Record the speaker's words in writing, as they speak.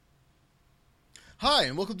Hi,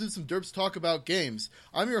 and welcome to some Derps Talk About Games.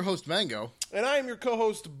 I'm your host, Mango. And I am your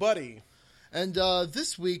co-host, Buddy. And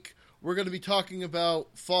this week, we're going to be talking about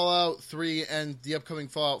Fallout 3 and the upcoming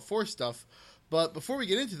Fallout 4 stuff. But before we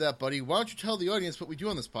get into that, Buddy, why don't you tell the audience what we do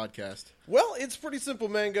on this podcast? Well, it's pretty simple,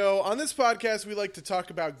 Mango. On this podcast, we like to talk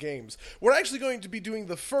about games. We're actually going to be doing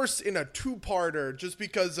the first in a two-parter just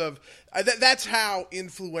because of... that's how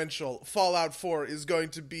influential Fallout 4 is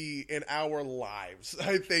going to be in our lives.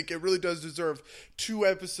 I think it really does deserve 2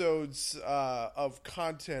 episodes of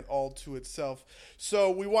content all to itself. So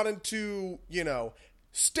we wanted to,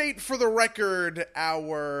 state for the record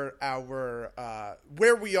our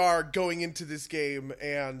where we are going into this game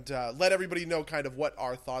and let everybody know kind of what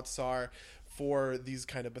our thoughts are for these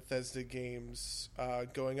kind of Bethesda games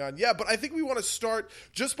going on. Yeah, but I think we want to start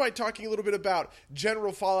just by talking a little bit about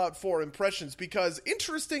general Fallout 4 impressions because,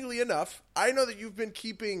 interestingly enough, I know that you've been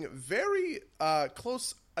keeping very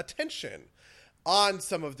close attention on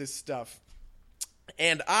some of this stuff,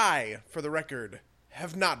 and I, for the record,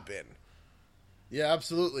 have not been. Yeah,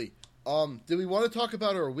 absolutely. Do we want to talk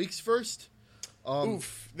about our weeks first?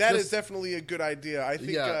 That is definitely a good idea. I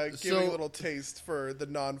think giving a little taste for the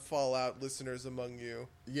non-Fallout listeners among you.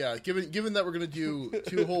 Yeah, given that we're going to do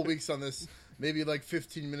 2 whole weeks on this, maybe like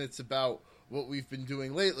 15 minutes about what we've been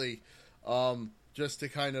doing lately, just to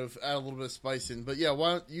kind of add a little bit of spice in. But yeah,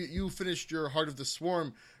 why don't you finished your Heart of the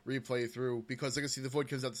Swarm replay through, because I can see the Void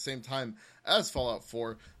comes out at the same time as Fallout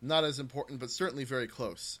 4. Not as important, but certainly very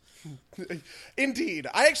close. Indeed.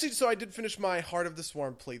 I did finish my Heart of the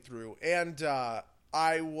Swarm playthrough, and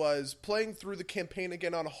I was playing through the campaign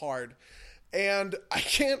again on hard, and I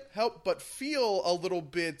can't help but feel a little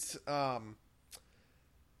bit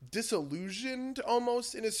disillusioned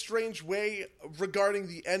almost in a strange way regarding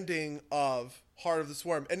the ending of Heart of the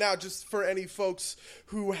Swarm. And now, just for any folks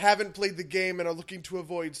who haven't played the game and are looking to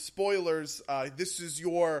avoid spoilers, this is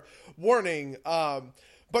your warning.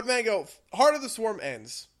 But Mango, Heart of the Swarm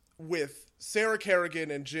ends with Sarah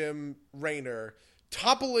Kerrigan and Jim Raynor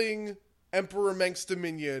toppling Emperor Mengsk's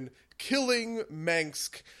dominion, killing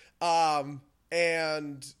Mengsk,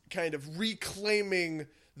 and kind of reclaiming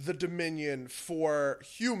the dominion for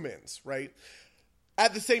humans, right?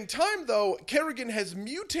 At the same time, though, Kerrigan has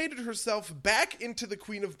mutated herself back into the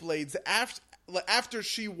Queen of Blades after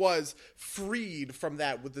she was freed from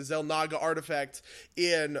that with the Xel'Naga artifact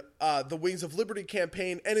in the Wings of Liberty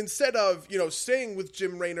campaign. And instead of, staying with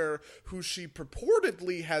Jim Raynor, who she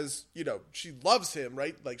purportedly has, she loves him,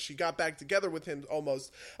 right? Like, she got back together with him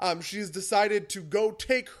almost. She's decided to go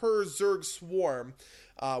take her Zerg Swarm,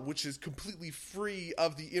 which is completely free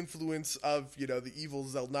of the influence of, the evil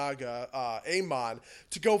Xel'Naga, Amon,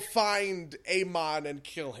 to go find Amon and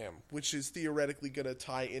kill him, which is theoretically going to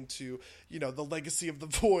tie into, the Legacy of the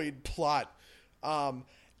Void plot. I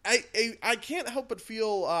can't help but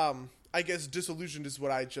feel, I guess disillusioned is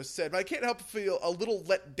what I just said, but I can't help but feel a little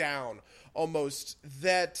let down almost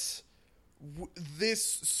that this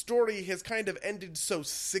story has kind of ended so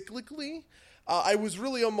cyclically. I was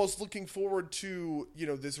really almost looking forward to,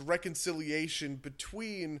 this reconciliation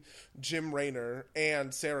between Jim Raynor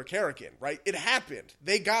and Sarah Kerrigan, right? It happened.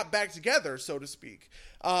 They got back together, so to speak.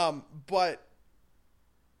 But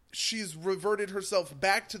she's reverted herself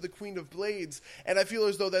back to the Queen of Blades, and I feel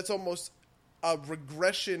as though that's almost a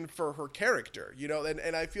regression for her character,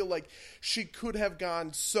 and I feel like she could have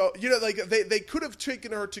gone they could have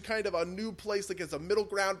taken her to kind of a new place, like as a middle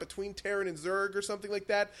ground between Terran and Zerg or something like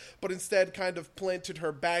that, but instead kind of planted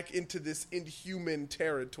her back into this inhuman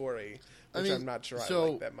territory, which I'm not sure I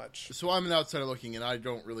like that much. So I'm an outsider looking, and I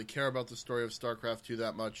don't really care about the story of StarCraft 2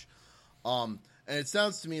 that much, and it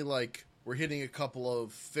sounds to me like we're hitting a couple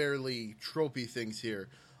of fairly tropey things here.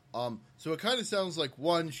 So it kind of sounds like,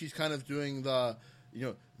 one, she's kind of doing the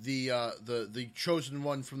chosen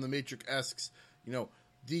one from the Matrix-esques.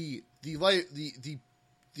 The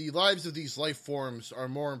lives of these life forms are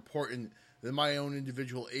more important than my own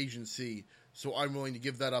individual agency, so I'm willing to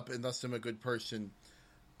give that up, and thus I'm a good person.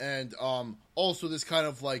 And also this kind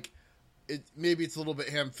of like, maybe it's a little bit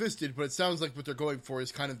ham-fisted, but it sounds like what they're going for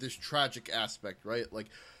is kind of this tragic aspect, right? Like,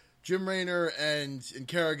 Jim Raynor and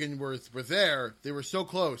Kerrigan were there. They were so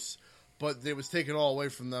close, but it was taken all away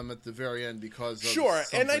from them at the very end because of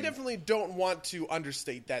something. And I definitely don't want to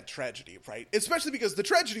understate that tragedy, right? Especially because the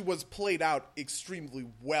tragedy was played out extremely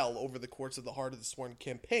well over the course of the Heart of the Swarm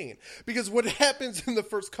campaign. Because what happens in the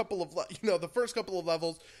first couple of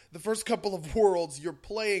levels, the first couple of worlds, you're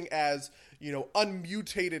playing as,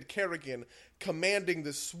 unmutated Kerrigan commanding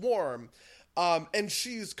the Swarm. And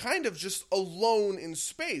she's kind of just alone in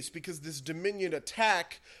space because this Dominion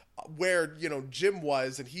attack where, you know, Jim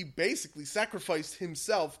was, and he basically sacrificed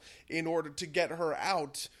himself in order to get her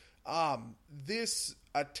out. This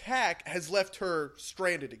attack has left her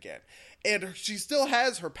stranded again. And she still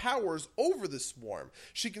has her powers over the swarm.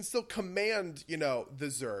 She can still command, you know, the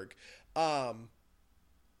Zerg.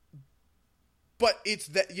 But it's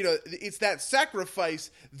that, you know, it's that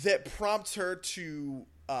sacrifice that prompts her to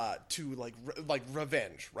like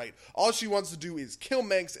revenge, right? All she wants to do is kill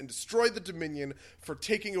Manx and destroy the Dominion for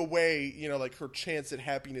taking away, you know, like her chance at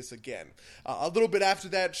happiness again. A little bit after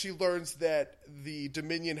that, she learns that the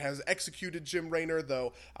Dominion has executed Jim Raynor,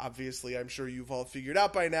 though obviously I'm sure you've all figured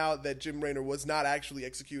out by now that Jim Raynor was not actually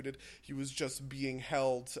executed. He was just being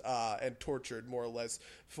held and tortured, more or less,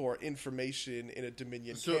 for information in a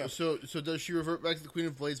Dominion camp. So does she revert back to the Queen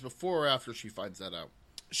of Blades before or after she finds that out?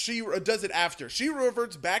 She does it after. She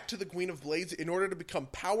reverts back to the Queen of Blades in order to become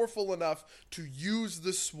powerful enough to use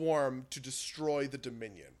the swarm to destroy the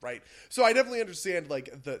Dominion, right? So I definitely understand,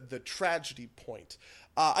 like, the tragedy point.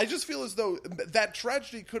 I just feel as though that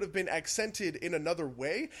tragedy could have been accented in another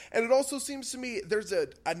way, and it also seems to me there's a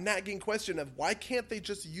nagging question of why can't they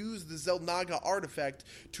just use the Xel'Naga artifact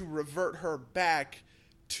to revert her back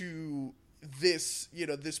to this, you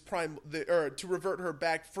know, this to revert her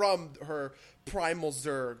back from her primal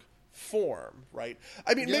Zerg form, right?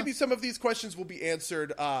 I mean, maybe some of these questions will be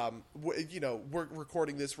answered. You know, we're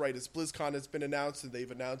recording this right as BlizzCon has been announced, and they've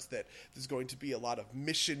announced that there's going to be a lot of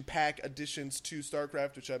mission pack additions to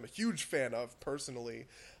StarCraft, which I'm a huge fan of personally.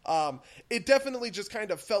 It definitely just kind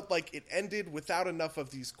of felt like it ended without enough of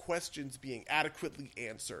these questions being adequately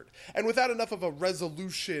answered, and without enough of a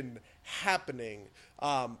resolution happening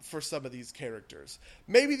for some of these characters.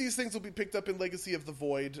 Maybe these things will be picked up in Legacy of the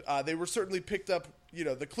Void. They were certainly picked up, you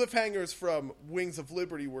know, the cliffhangers from Wings of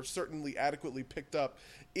Liberty were certainly adequately picked up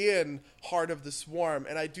in Heart of the Swarm,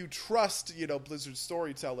 and I do trust, you know, Blizzard's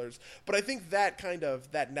storytellers, but I think that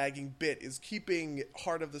nagging bit is keeping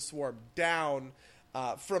Heart of the Swarm down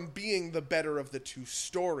from being the better of the two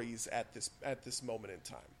stories at this moment in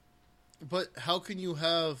time. But how can you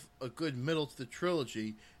have a good middle to the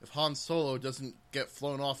trilogy if Han Solo doesn't get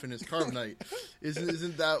flown off in his carbonite?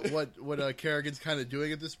 Isn't that what Kerrigan's kind of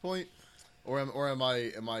doing at this point? Or am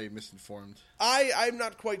I misinformed? I'm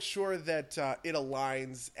not quite sure that it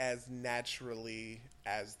aligns as naturally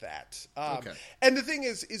as that. Okay. And the thing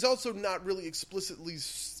is also not really explicitly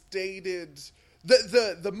stated.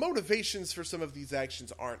 The motivations for some of these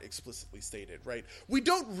actions aren't explicitly stated, right? We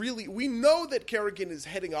know that Kerrigan is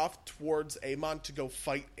heading off towards Amon to go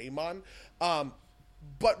fight Amon,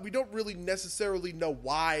 but we don't really necessarily know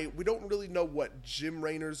why. We don't really know what Jim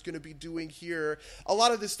Raynor's going to be doing here. A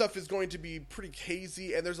lot of this stuff is going to be pretty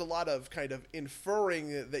hazy, and there's a lot of kind of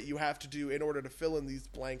inferring that you have to do in order to fill in these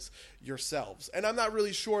blanks yourselves. And I'm not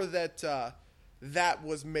really sure that that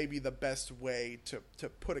was maybe the best way to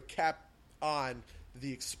put a cap on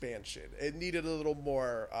the expansion. It needed a little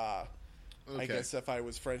more, I guess if I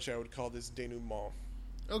was French, I would call this denouement.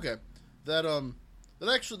 Okay.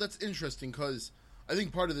 That's interesting, because I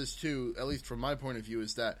think part of this too, at least from my point of view,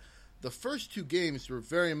 is that the first two games were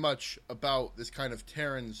very much about this kind of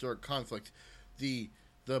Terran-Zerg conflict. The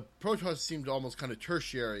Protoss seemed almost kind of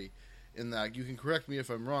tertiary in that. You can correct me if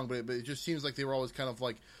I'm wrong, but it just seems like they were always kind of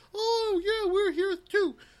like, oh yeah, we're here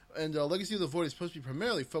too. And Legacy of the Void is supposed to be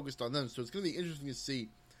primarily focused on them, so it's going to be interesting to see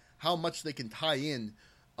how much they can tie in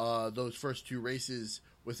those first two races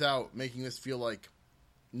without making this feel like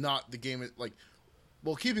not the game, like,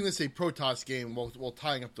 well, keeping this a Protoss game while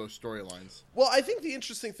tying up those storylines. Well, I think the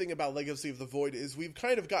interesting thing about Legacy of the Void is we've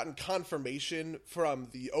kind of gotten confirmation from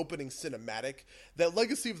the opening cinematic that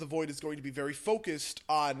Legacy of the Void is going to be very focused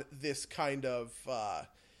on this kind of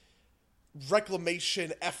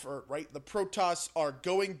reclamation effort, right? The Protoss are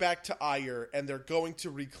going back to Aiur, and they're going to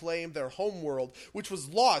reclaim their homeworld, which was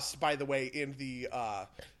lost, by the way, in the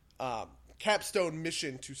capstone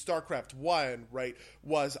mission to StarCraft 1, right?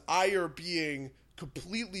 Was Aiur being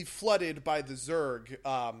completely flooded by the Zerg,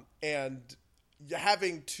 and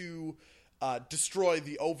having to destroy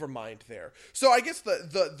the Overmind there. So I guess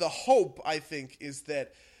the hope, I think, is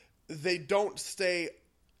that they don't stay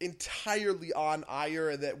entirely on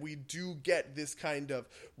Aiur, and that we do get this kind of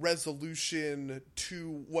resolution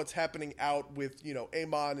to what's happening out with, you know,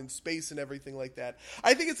 Amon and space and everything like that.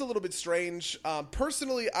 I think it's a little bit strange.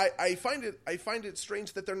 Personally, I find it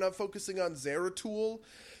strange that they're not focusing on Zeratul.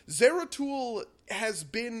 Zeratul has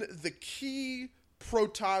been the key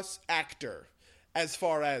Protoss actor as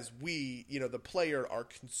far as we, you know, the player, are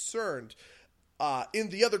concerned. in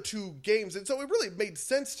the other two games. And so it really made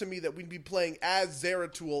sense to me that we'd be playing as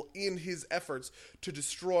Zeratul in his efforts to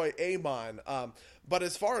destroy Amon. But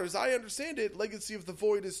as far as I understand it, Legacy of the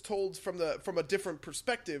Void is told from a different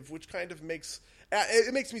perspective, which kind of makes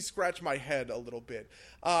me scratch my head a little bit.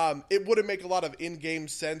 It wouldn't make a lot of in-game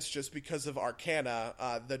sense just because of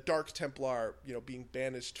Arcana. The Dark Templar, being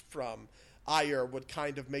banished from Aiur would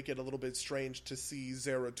kind of make it a little bit strange to see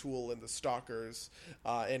Zeratul and the Stalkers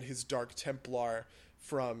and his Dark Templar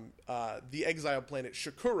from the exile planet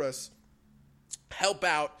Shakuras help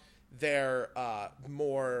out their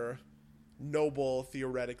more noble,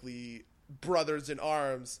 theoretically, brothers in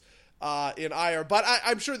arms in Aiur. But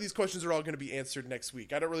I'm sure these questions are all going to be answered next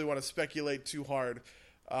week. I don't really want to speculate too hard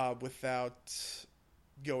without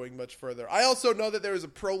going much further. I also know that there is a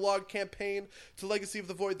prologue campaign to Legacy of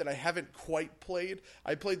the Void that I haven't quite played.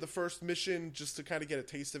 I played the first mission just to kind of get a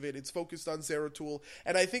taste of it. It's focused on Zeratul,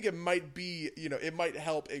 and I think it might be, it might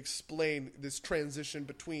help explain this transition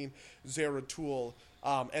between Zeratul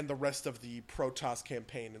and the rest of the Protoss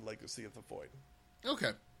campaign in Legacy of the Void.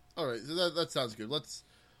 Okay. All right. So that sounds good.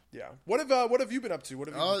 Yeah. What have you been up to? What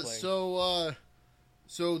have you been playing?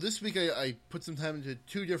 So this week I put some time into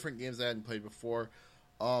two different games I hadn't played before.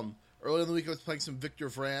 Earlier in the week I was playing some Victor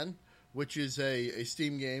Vran, which is a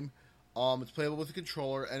Steam game. It's playable with a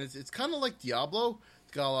controller, and it's kind of like Diablo.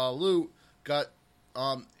 It's got a lot of loot.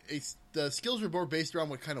 The skills are more based around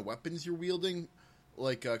what kind of weapons you're wielding,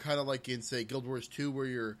 like kind of like in, say, Guild Wars 2,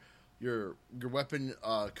 where your weapon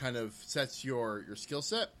kind of sets your skill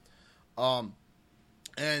set.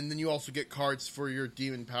 And then you also get cards for your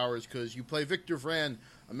demon powers because you play Victor Vran,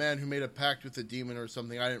 a man who made a pact with a demon or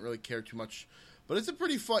something. I didn't really care too much, but it's a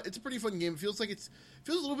pretty fun game. It feels like it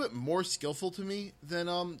feels a little bit more skillful to me than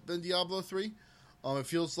Diablo 3. It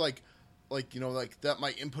feels like that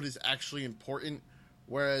my input is actually important,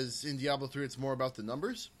 whereas in Diablo 3 it's more about the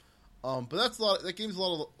numbers. But that game's a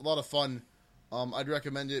lot of fun. I'd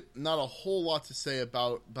recommend it. Not a whole lot to say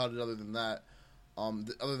about it other than that.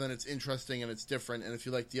 Other than it's interesting and it's different, and if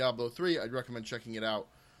you like Diablo 3, I'd recommend checking it out.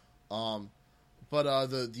 But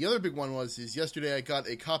the other big one is yesterday I got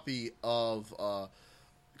a copy of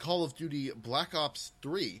Call of Duty Black Ops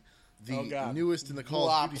 3, the newest in the Call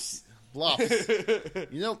of Duty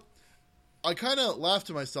Blops. I kind of laughed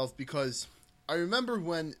to myself because I remember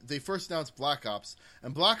when they first announced Black Ops,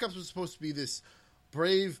 and Black Ops was supposed to be this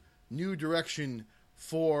brave new direction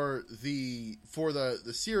for the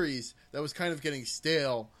series that was kind of getting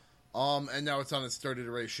stale, and now it's on its third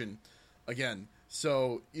iteration again.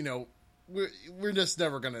 So we're just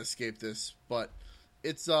never gonna escape this. But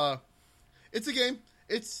it's a game.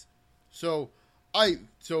 So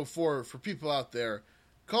for people out there,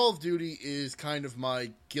 Call of Duty is kind of my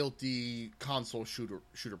guilty console shooter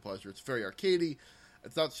pleasure. It's very arcadey.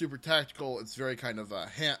 It's not super tactical. It's very kind of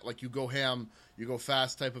like you go ham, you go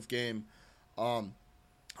fast type of game.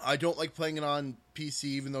 I don't like playing it on PC,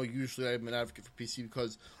 even though usually I'm an advocate for PC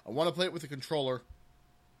because I want to play it with a controller,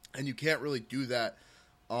 and you can't really do that.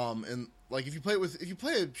 And like if you play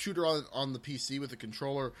a shooter on the PC with a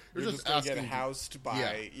controller, you're just gonna asking get housed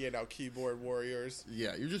by keyboard warriors.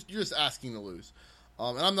 Yeah, you're just asking to lose.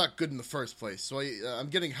 And I'm not good in the first place, so I'm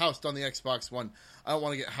getting housed on the Xbox One. I don't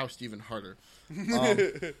want to get housed even harder.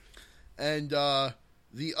 And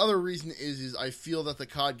the other reason is I feel that the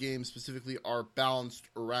COD games specifically are balanced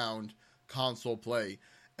around console play,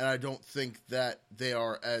 and I don't think that they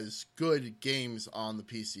are as good games on the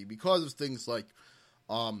PC because of things like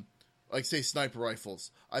say sniper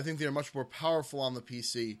rifles. I think they're much more powerful on the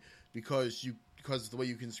PC because of the way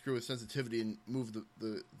you can screw with sensitivity and move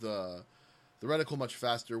the reticle much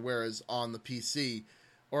faster, whereas on the PC,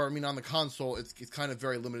 on the console, it's kind of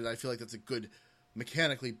very limited. I feel like that's a good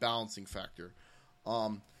mechanically balancing factor.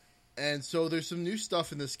 And so there's some new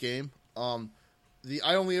stuff in this game. I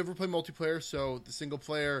only ever play multiplayer, so the single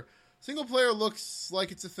player looks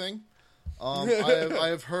like it's a thing. I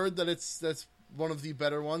have heard that that's one of the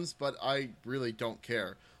better ones, but I really don't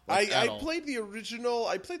care. I played the original.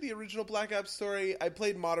 I played the original Black Ops story. I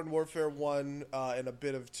played Modern Warfare 1 and a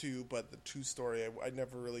bit of 2, but the 2 story I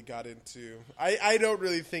never really got into. I don't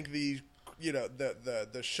really think the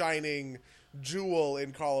shining jewel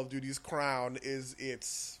in Call of Duty's crown is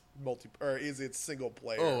its single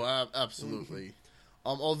player. Oh, absolutely.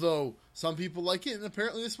 Although some people like it, and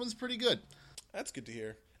apparently this one's pretty good. That's good to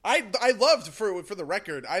hear. I loved, for the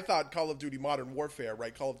record, I thought Call of Duty Modern Warfare,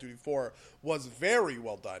 Call of Duty 4, was very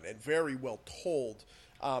well done and very well told.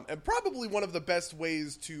 And probably one of the best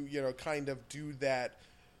ways to, kind of do that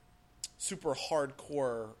super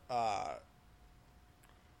hardcore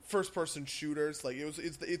first person shooters. Like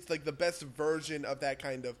it's like the best version of that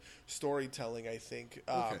kind of storytelling, I think.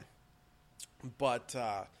 Okay. But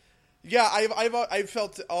yeah, I've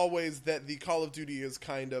felt always that the Call of Duty is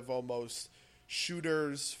kind of almost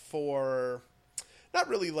shooters for not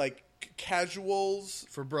really like casuals,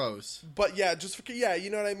 For bros. but yeah, just for, yeah, you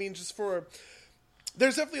know what I mean. Just for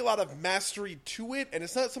there's definitely a lot of mastery to it, and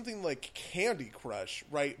it's not something like Candy Crush,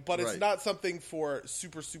 right? But it's Right. not something for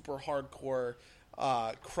super hardcore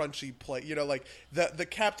crunchy play. You know, like the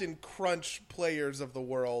Captain Crunch players of the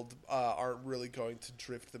world aren't really going to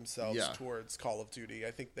drift themselves Yeah. towards Call of Duty.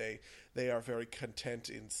 I think they are very content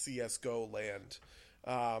in CS:GO land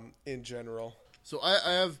in general. So I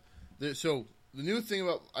have so the new thing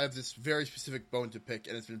about I have this very specific bone to pick,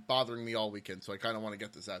 and it's been bothering me all weekend. So I kind of want to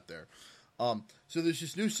get this out there. So there's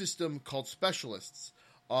this new system called Specialists.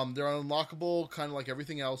 They're unlockable, kind of like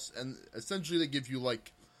everything else, and essentially they give you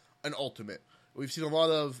like an ultimate. We've seen a lot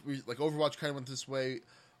of like Overwatch kind of went this way.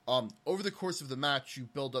 Over the course of the match, you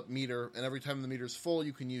build up meter, and every time the meter is full,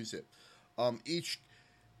 you can use it. Each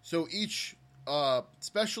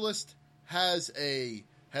specialist has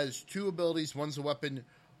two abilities. One's a weapon,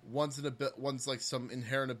 one's like some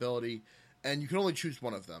inherent ability, and you can only choose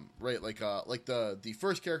one of them, right? Like the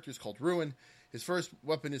first character is called Ruin. His first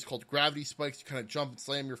weapon is called Gravity Spikes. You kind of jump and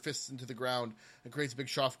slam your fists into the ground and creates a big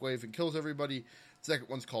shockwave and kills everybody. The second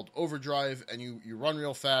one's called Overdrive, and you run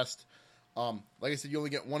real fast. Like I said, you only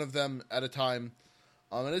get one of them at a time,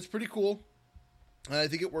 and it's pretty cool. And I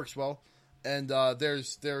think it works well. And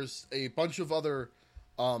there's a bunch of other.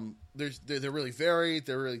 They're really varied.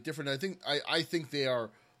 They're really different. I think they are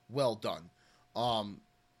well done.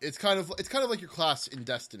 It's kind of like your class in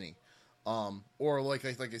Destiny, or like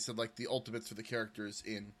I said, like the ultimates for the characters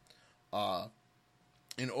in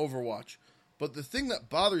Overwatch. But the thing that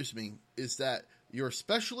bothers me is that your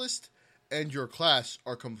specialist and your class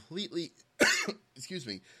are completely,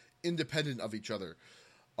 independent of each other,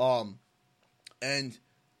 and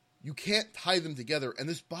you can't tie them together. And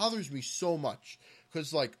this bothers me so much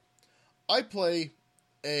because, like, I play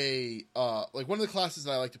like one of the classes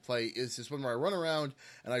that I like to play is this one where I run around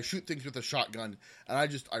and I shoot things with a shotgun,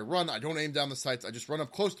 and I run, I don't aim down the sights, I just run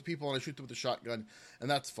up close to people and I shoot them with a shotgun, and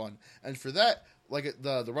that's fun. And for that, like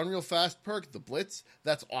the run real fast perk, the Blitz,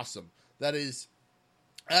 that's awesome. That is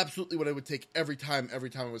absolutely what I would take every time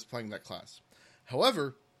I was playing that class.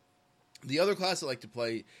 However, the other class I like to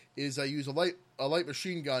play is I use a light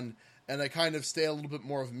machine gun, and I kind of stay a little bit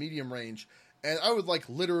more of medium range, and I would like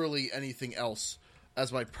literally anything else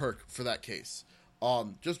as my perk for that case.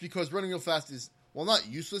 Just because running real fast is, well, not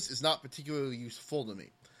useless, is not particularly useful to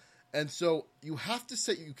me. And so you have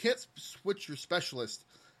to you can't switch your specialist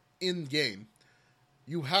in game.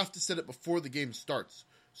 You have to set it before the game starts.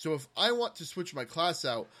 So if I want to switch my class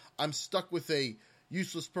out, I'm stuck with a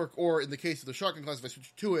useless perk, or in the case of the shotgun class, if I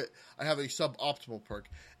switch to it, I have a suboptimal perk.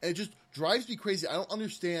 And it just drives me crazy. I don't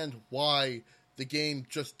understand why the game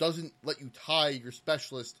just doesn't let you tie your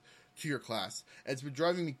specialist to your class. And it's been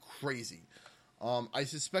driving me crazy. I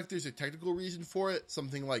suspect there's a technical reason for it.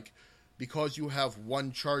 Something like because you have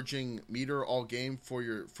one charging meter all game for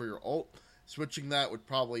your ult, switching that would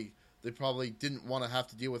they probably didn't want to have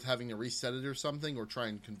to deal with having to reset it or something, or try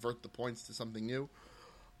and convert the points to something new.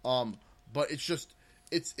 But it's just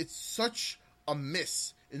it's such a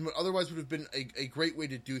miss in what otherwise would have been a great way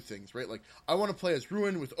to do things, right? Like, I want to play as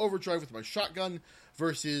Ruin with Overdrive with my shotgun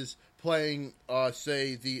versus playing,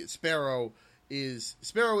 say, the Sparrow is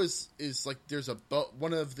like, there's a bow,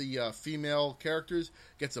 one of the female characters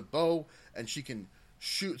gets a bow, and she can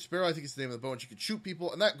shoot, Sparrow I think is the name of the bow, and she can shoot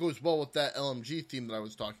people, and that goes well with that LMG theme that I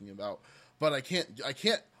was talking about. But I can't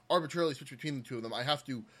arbitrarily switch between the two of them. I have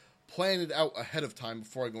to plan it out ahead of time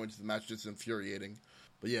before I go into the match. It's infuriating.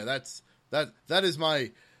 But yeah, this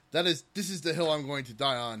is the hill I'm going to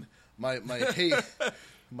die on. My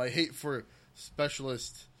hate for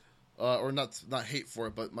specialist, or not hate for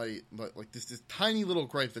it, but my like this tiny little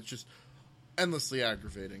gripe that's just endlessly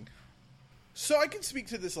aggravating. So I can speak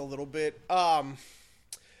to this a little bit,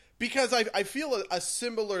 because I feel a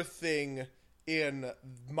similar thing in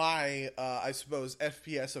my, I suppose,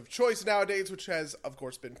 FPS of choice nowadays, which has, of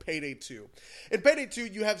course, been Payday 2. In Payday 2,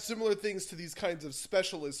 you have similar things to these kinds of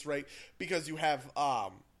specialists, right? Because you have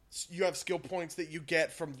skill points that you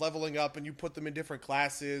get from leveling up, and you put them in different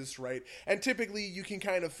classes, right? And typically, you can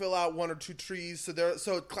kind of fill out one or two trees,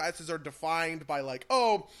 so classes are defined by, like,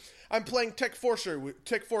 oh, I'm playing Tech Forcer,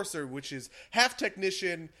 which is half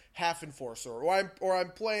technician, half enforcer, or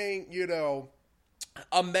I'm playing,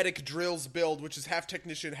 a medic drills build, which is half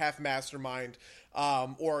technician, half mastermind,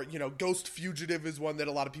 or, Ghost Fugitive is one that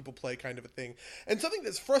a lot of people play, kind of a thing. And something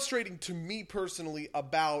that's frustrating to me personally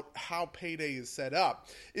about how Payday is set up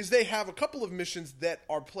is they have a couple of missions that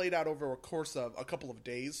are played out over a course of a couple of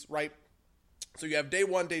days, right? So you have day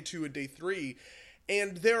 1, day 2, and day 3,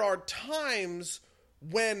 and there are times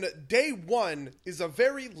when day 1 is a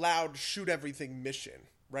very loud shoot everything mission,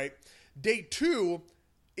 right? Day 2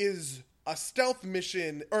 is a stealth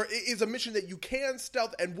mission, or is a mission that you can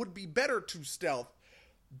stealth and would be better to stealth,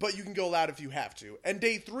 but you can go loud if you have to. And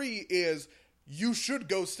day 3 is you should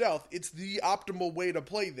go stealth. It's the optimal way to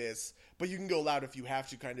play this, but you can go loud if you have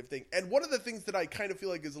to, kind of thing. And one of the things that I kind of feel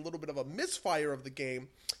like is a little bit of a misfire of the game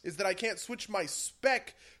is that I can't switch my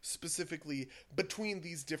spec specifically between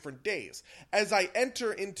these different days. As I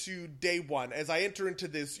enter into day 1, as I enter into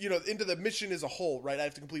this, into the mission as a whole, right? I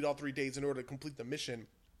have to complete all 3 days in order to complete the mission.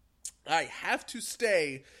 I have to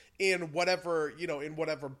stay in whatever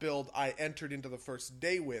build I entered into the first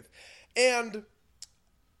day with. And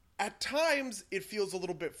at times it feels a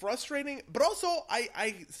little bit frustrating, but also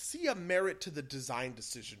I see a merit to the design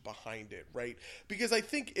decision behind it, right? Because I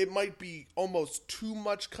think it might be almost too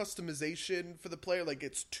much customization for the player. Like,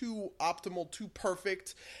 it's too optimal, too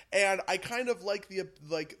perfect. And I kind of like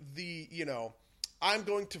I'm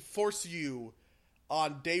going to force you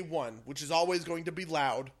on day 1, which is always going to be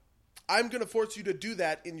loud. I'm going to force you to do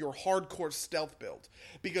that in your hardcore stealth build.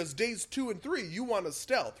 Because days 2 and 3, you want to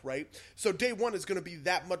stealth, right? So day 1 is going to be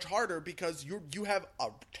that much harder because you have a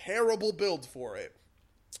terrible build for it.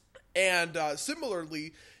 And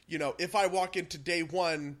similarly, if I walk into day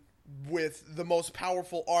 1 with the most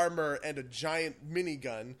powerful armor and a giant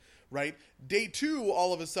minigun, right? Day 2,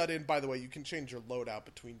 all of a sudden, by the way, you can change your loadout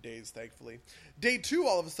between days, thankfully. Day 2,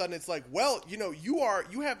 all of a sudden, it's like, well,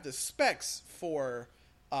 you have the specs for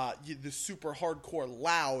the super hardcore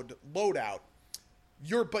loud loadout.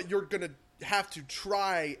 But you're gonna have to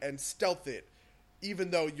try and stealth it,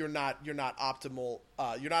 even though you're not optimal.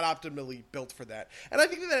 You're not optimally built for that. And I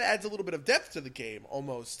think that adds a little bit of depth to the game,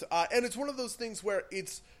 almost. And it's one of those things where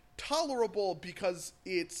it's tolerable because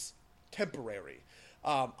it's temporary.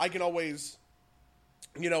 I can always,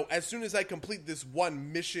 as soon as I complete this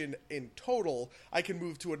one mission in total, I can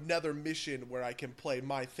move to another mission where I can play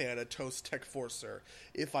my Thanatos Tech Forcer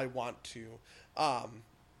if I want to.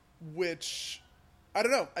 Which, I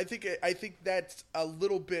don't know. I think that's a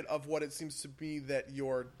little bit of what it seems to be that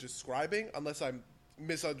you're describing, unless I'm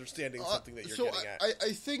misunderstanding something that you're getting at.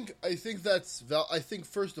 I think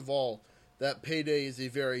first of all that Payday is a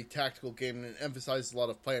very tactical game and it emphasizes a lot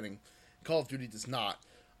of planning. Call of Duty does not.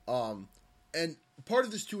 And part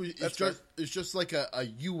of this too is just like a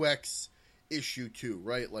UX issue too,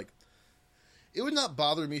 right? Like, it would not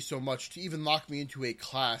bother me so much to even lock me into a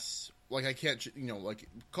class. Like, I can't, like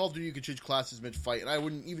Call of Duty, you could change classes mid-fight, and I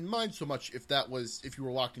wouldn't even mind so much if you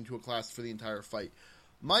were locked into a class for the entire fight.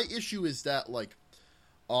 My issue is that, like,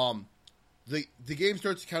 the game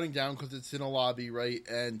starts counting down because it's in a lobby, right?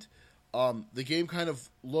 And the game kind of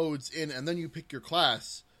loads in, and then you pick your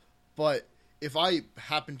class. But if I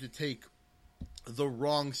happen to take the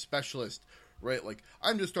wrong specialist, right? Like,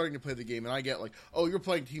 I'm just starting to play the game, and I get like, oh, you're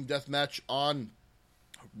playing Team Deathmatch on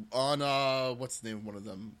what's the name of one of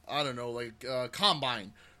them? I don't know, like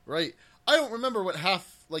Combine, right? I don't remember what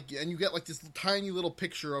and you get like this tiny little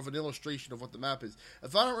picture of an illustration of what the map is.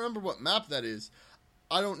 If I don't remember what map that is,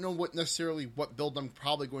 I don't know what build I'm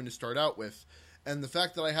probably going to start out with. And the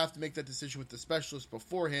fact that I have to make that decision with the specialist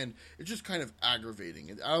beforehand, it's just kind of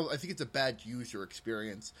aggravating. I think it's a bad user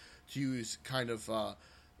experience to use kind of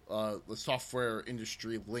the software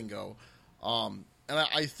industry lingo. And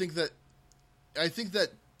I think that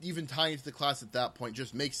even tying it to the class at that point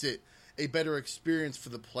just makes it a better experience for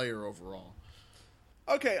the player overall.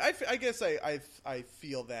 Okay, I guess I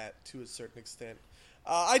feel that to a certain extent.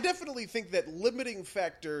 I definitely think that limiting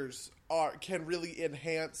factors can really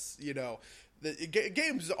enhance,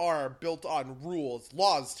 games are built on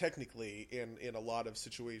laws technically in a lot of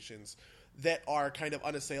situations that are kind of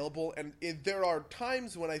unassailable. And there are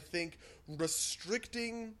times when I think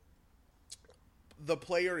restricting the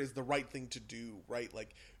player is the right thing to do, right?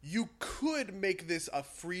 Like, you could make this a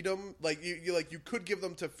freedom, like you could give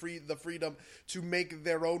them the freedom to make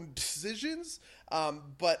their own decisions,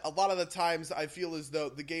 but a lot of the times I feel as though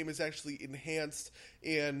the game is actually enhanced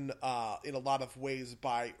in a lot of ways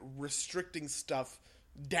by restricting stuff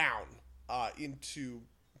down into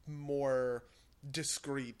more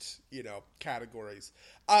discrete, categories.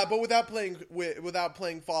 But without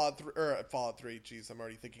playing Fallout 3, Fallout 3, geez, I'm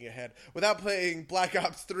already thinking ahead. Without playing Black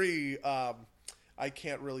Ops 3, I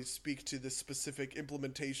can't really speak to the specific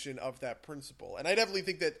implementation of that principle. And I definitely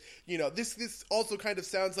think that, this also kind of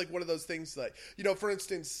sounds like one of those things like, for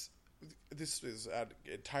instance, this is an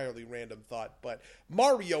entirely random thought, but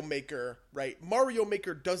Mario Maker, right? Mario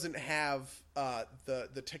Maker doesn't have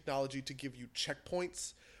the technology to give you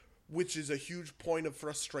checkpoints, which is a huge point of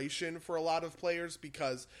frustration for a lot of players,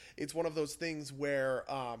 because it's one of those things where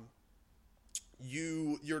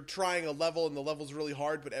you're trying a level and the level's really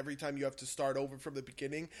hard, but every time you have to start over from the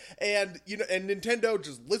beginning. And and Nintendo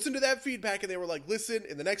just listened to that feedback, and they were like, listen,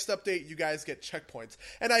 in the next update you guys get checkpoints.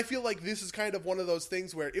 And I feel like this is kind of one of those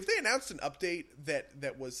things where if they announced an update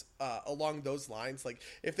that was along those lines, like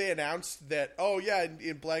if they announced that, oh yeah,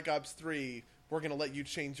 in Black Ops 3 we're going to let you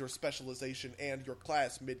change your specialization and your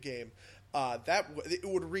class mid-game, it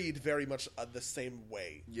would read very much the same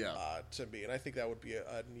way to me. And I think that would be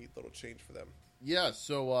a neat little change for them. Yeah,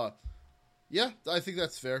 so, I think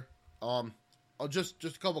that's fair. I'll just a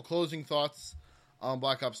couple closing thoughts on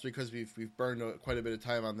Black Ops 3, because we've burned quite a bit of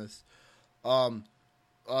time on this.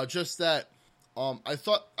 Just that, I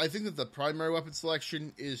think that the primary weapon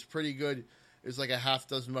selection is pretty good. There's like a half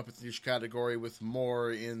dozen weapons in each category, with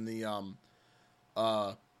more in the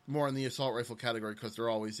assault rifle category, because there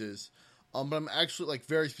always is. But I'm actually, like,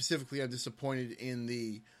 very specifically, I'm disappointed in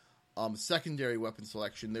the secondary weapon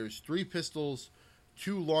selection. There's 3 pistols,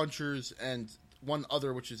 2 launchers, and 1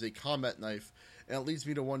 other, which is a combat knife. And it leads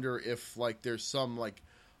me to wonder if, like, there's some, like,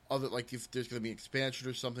 other, like, if there's going to be expansion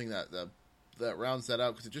or something that rounds that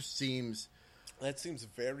out, because it just seems... That seems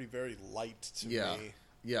very, very light to me.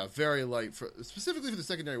 Yeah, very light, specifically for the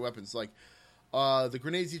secondary weapons. Like, the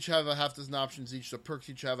grenades each have a half dozen options each, the perks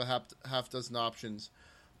each have a half dozen options.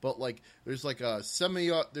 But, like, there's, like,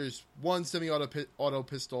 there's 1 semi-auto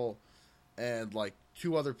pistol and, like,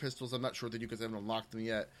 2 other pistols. I'm not sure what they do because I haven't unlocked them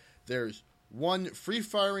yet. There's 1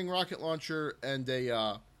 free-firing rocket launcher and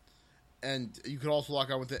and you could also lock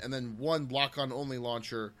on with it. And then 1 block-on only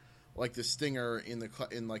launcher, like the Stinger in I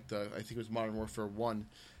think it was Modern Warfare 1.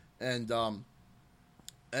 And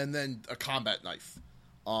then a combat knife,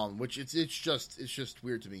 which it's just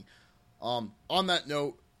weird to me. On that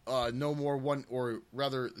note, no more one, or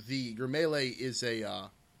rather, your melee is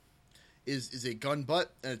a gun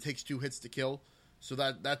butt, and it takes 2 hits to kill, so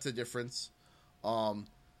that's a difference.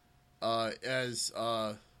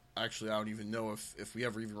 Actually, I don't even know if we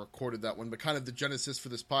ever even recorded that one, but kind of the genesis for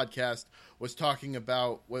this podcast was talking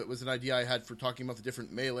about what was an idea I had for talking about the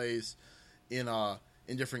different melees in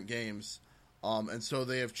different games. And so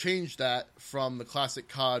they have changed that from the classic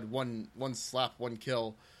COD one slap, 1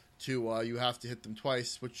 kill to you have to hit them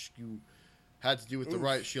twice, which you had to do with the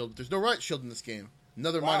riot shield. There's no riot shield in this game.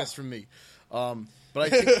 Another minus from me. But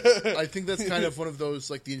I think that's kind of one of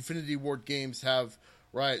those, like, the Infinity Ward games have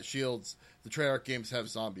riot shields, the Treyarch games have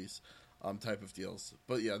zombies, type of deals.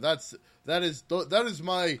 But yeah, that is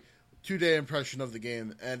my 2-day impression of the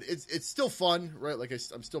game, and it's still fun, right? Like,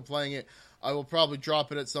 I'm still playing it. I will probably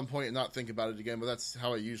drop it at some point and not think about it again, but that's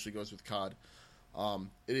how it usually goes with COD.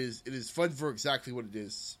 It is fun for exactly what it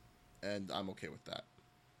is, and I'm okay with that.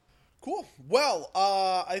 Cool. Well,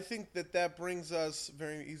 I think that brings us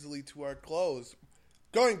very easily to our close.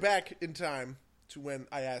 Going back in time to when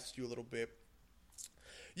I asked you a little bit,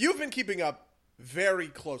 you've been keeping up very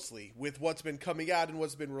closely with what's been coming out and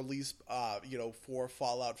what's been released, for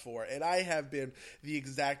Fallout 4, and I have been the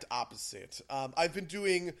exact opposite. I've been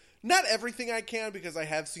doing not everything I can, because I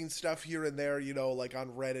have seen stuff here and there, like on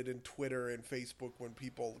Reddit and Twitter and Facebook when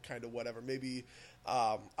people kind of whatever, maybe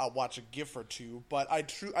I'll watch a GIF or 2, but I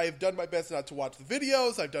have done my best not to watch the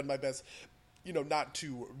videos. I've done my best, not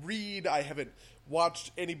to read. I haven't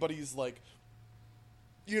watched anybody's, like,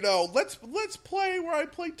 let's play where I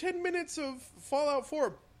play 10 minutes of Fallout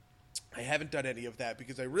 4. I haven't done any of that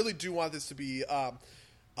because I really do want this to be a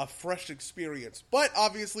fresh experience. But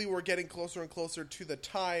obviously we're getting closer and closer to the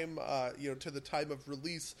time, to the time of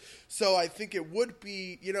release. So I think it would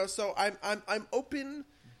be, so I'm open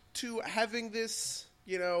to having this,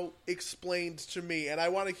 explained to me, and I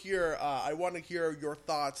want to hear your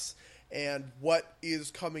thoughts and what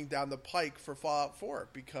is coming down the pike for Fallout 4,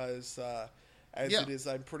 because it is,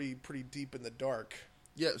 I'm pretty deep in the dark.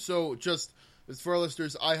 Yeah, so just as for our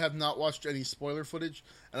listeners, I have not watched any spoiler footage,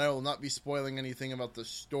 and I will not be spoiling anything about the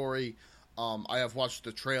story. I have watched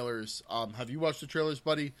the trailers. Have you watched the trailers,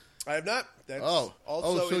 buddy? I have not. That's so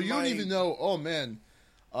you don't even know. Oh man,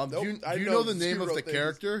 nope, do you know the name of the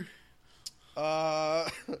character? I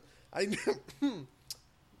know.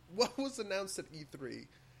 What was announced at E3?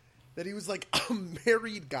 that he was like a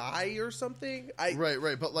married guy or something.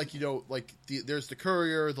 Right. But like, there's the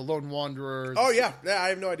courier, the lone wanderer. Oh yeah, I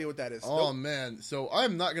have no idea what that is. Oh Nope. man, so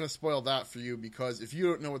I'm not going to spoil that for you because if you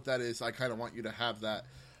don't know what that is, I kind of want you to have that.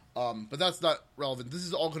 But that's not relevant. This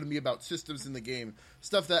is all going to be about systems in the game,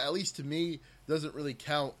 stuff that at least to me doesn't really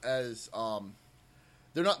count as.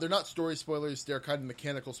 They're not story spoilers. They're kind of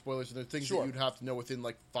mechanical spoilers, and they're things that you'd have to know within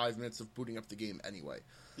like 5 minutes of booting up the game anyway.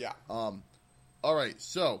 Yeah. All right,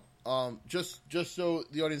 so just so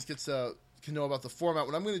the audience can know about the format,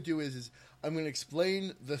 what I'm going to do is I'm going to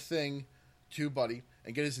explain the thing to Buddy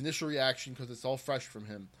and get his initial reaction because it's all fresh from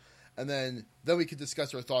him, and then we could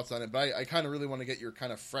discuss our thoughts on it. But I kind of really want to get your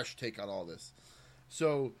kind of fresh take on all this.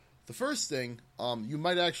 So the first thing, you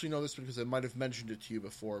might actually know this because I might have mentioned it to you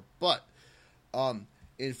before, but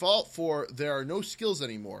in Fallout 4 there are no skills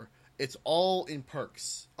anymore. It's all in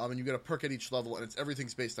perks, and you get a perk at each level, and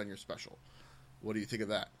everything's based on your special. What do you think of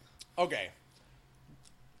that? Okay.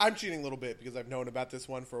 I'm cheating a little bit because I've known about this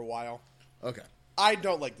one for a while. Okay. I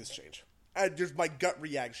don't like this change. Just my gut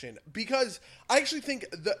reaction. Because I actually think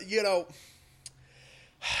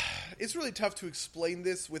it's really tough to explain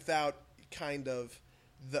this without kind of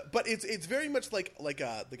but it's very much like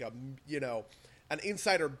a an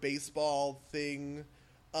insider baseball thing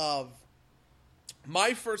of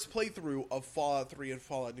my first playthrough of Fallout 3 and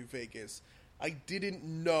Fallout New Vegas. I didn't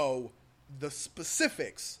know the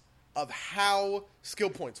specifics of how skill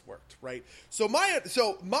points worked, right? So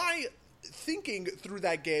my thinking through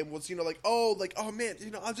that game was, oh man,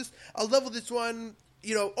 I'll level this one,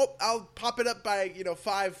 I'll pop it up by,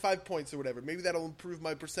 5 points or whatever. Maybe that'll improve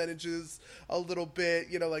my percentages a little bit,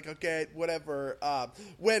 okay, whatever.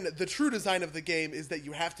 When the true design of the game is that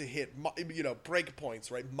you have to hit, break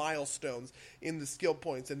points, right? Milestones in the skill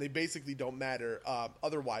points, and they basically don't matter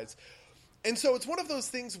otherwise. And so it's one of those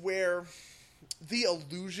things where the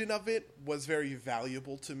illusion of it was very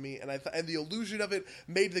valuable to me, and and the illusion of it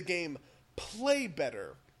made the game play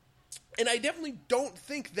better. And I definitely don't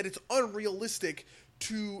think that it's unrealistic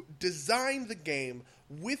to design the game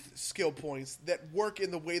with skill points that work in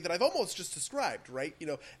the way that I've almost just described, right?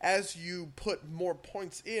 As you put more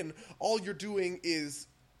points in, all you're doing is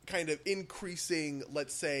kind of increasing,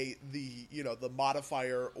 let's say, the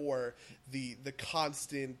modifier or the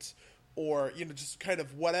constant, or just kind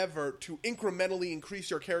of whatever to incrementally increase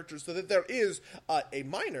your character, so that there is a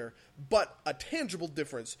minor but a tangible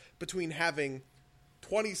difference between having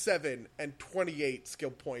 27 and 28 skill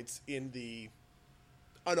points in the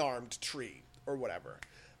unarmed tree or whatever.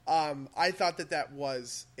 I thought that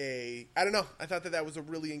was I thought that was a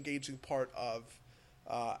really engaging part of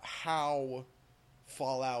how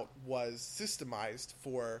Fallout was systemized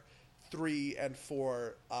for 3 and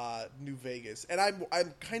 4 New Vegas. And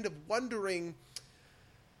I'm kind of wondering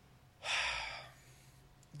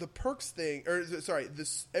the perks thing,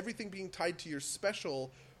 this everything being tied to your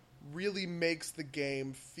special really makes the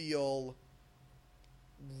game feel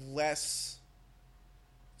less.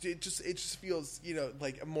 It just feels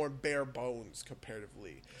like a more bare bones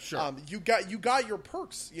comparatively. Sure. You got your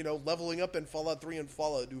perks, leveling up in Fallout 3 and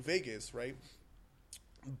Fallout New Vegas, right?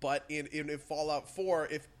 But in Fallout 4,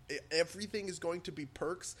 if everything is going to be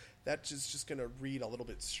perks, that's just going to read a little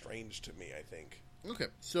bit strange to me, I think. Okay,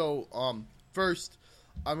 so first,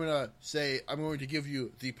 I'm going to give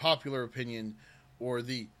you the popular opinion, or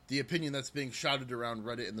the opinion that's being shouted around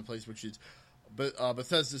Reddit in the place, which is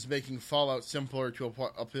Bethesda's making Fallout simpler to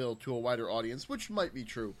appeal to a wider audience, which might be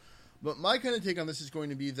true. But my kind of take on this is going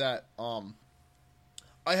to be that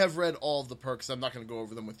I have read all of the perks. I'm not going to go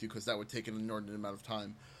over them with you because that would take an inordinate amount of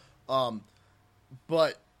time.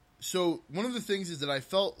 But so one of the things is that I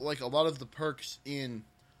felt like a lot of the perks in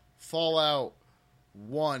Fallout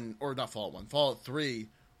 1, or not Fallout 1, Fallout 3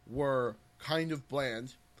 were kind of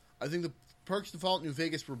bland. I think the perks in Fallout New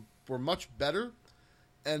Vegas were much better,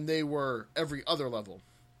 and they were every other level.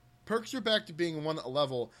 Perks are back to being one a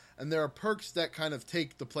level, and there are perks that kind of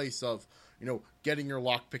take the place of, getting your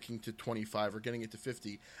lockpicking to 25 or getting it to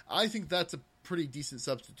 50. I think that's a pretty decent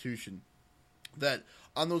substitution. That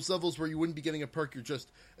on those levels where you wouldn't be getting a perk, you're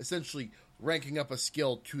just essentially ranking up a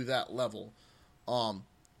skill to that level,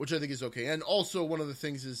 which I think is okay. And also one of the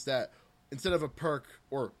things is that instead of a perk,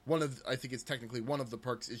 or I think it's technically one of the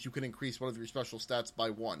perks, is you can increase one of your special stats by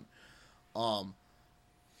 1.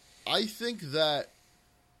 I think that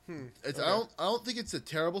okay. I don't think it's a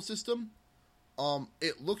terrible system.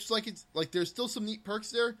 It looks like it's like there's still some neat perks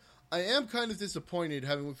there. I am kind of disappointed,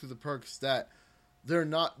 having looked through the perks, that they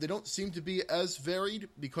don't seem to be as varied,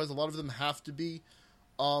 because a lot of them have to be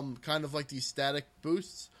kind of like these static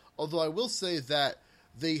boosts. Although I will say that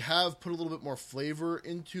they have put a little bit more flavor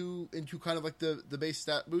into kind of like the base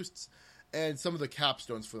stat boosts and some of the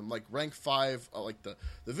capstones for them, like rank 5, like the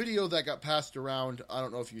video that got passed around. I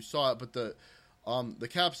don't know if you saw it, but the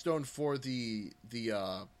capstone for the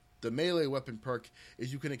melee weapon perk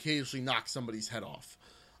is you can occasionally knock somebody's head off.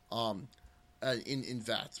 In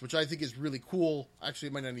VATS, which I think is really cool. Actually,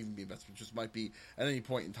 it might not even be VATS, it just might be at any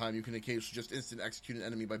point in time you can occasionally just instant execute an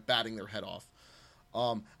enemy by batting their head off.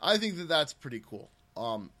 I think that's pretty cool.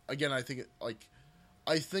 Again, I think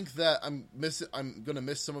that I'm gonna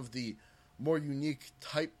miss some of the more unique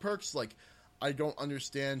type perks. Like, I don't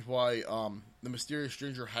understand why the Mysterious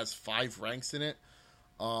Stranger has 5 ranks in it.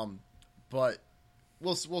 But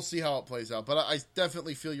we'll see how it plays out. But I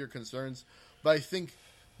definitely feel your concerns. But I think,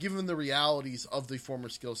 given the realities of the former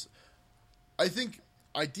skills, I think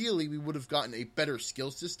ideally we would have gotten a better skill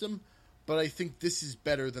system, but I think this is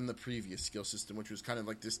better than the previous skill system, which was kind of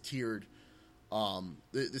like this tiered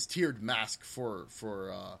mask for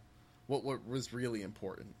what was really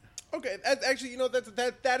important. Okay, actually,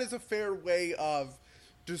 that is a fair way of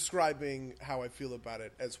describing how I feel about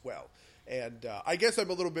it as well. And I guess I'm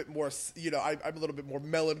a little bit more, I'm a little bit more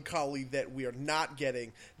melancholy that we are not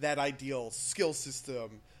getting that ideal skill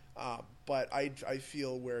system. But I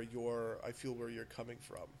feel where you're coming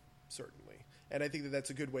from, certainly, and I think that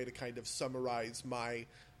that's a good way to kind of summarize my.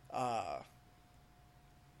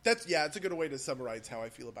 It's a good way to summarize how I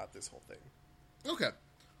feel about this whole thing. Okay,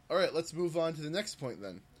 all right, let's move on to the next point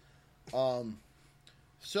then.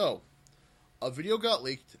 So, a video got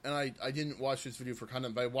leaked, and I didn't watch this video for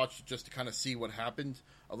content, but I watched it just to kind of see what happened.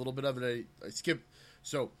 A little bit of it I skipped.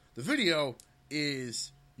 So, the video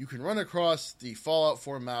is you can run across the Fallout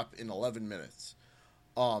 4 map in 11 minutes.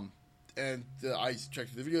 And I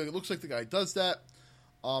checked the video. It looks like the guy does that.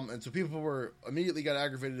 And so people immediately got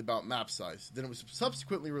aggravated about map size. Then it was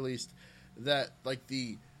subsequently released that, like,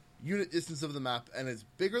 the unit distance of the map, and it's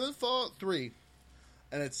bigger than Fallout 3,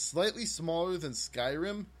 and it's slightly smaller than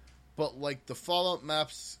Skyrim, but, like, the Fallout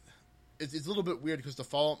maps, it's a little bit weird because the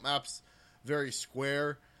Fallout maps very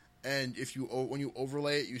square, and when you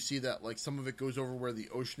overlay it, you see that, like, some of it goes over where the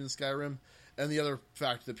ocean in Skyrim. And the other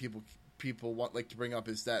fact that people like to bring up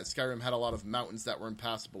is that Skyrim had a lot of mountains that were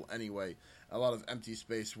impassable anyway, a lot of empty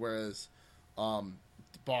space, whereas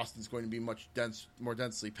Boston's going to be much more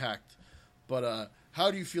densely packed. But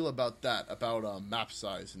how do you feel about that, about map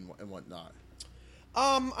size and whatnot?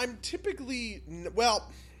 I'm typically,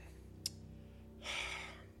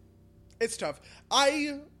 it's tough.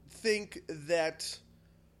 I think that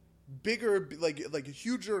bigger, like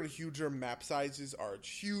huger and huger map sizes are a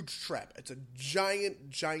huge trap. It's a giant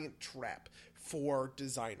trap for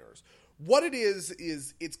designers. What it is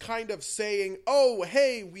it's kind of saying, oh,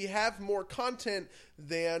 hey, we have more content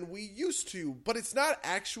than we used to, but it's not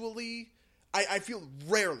actually, I feel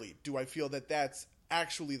rarely do I feel that that's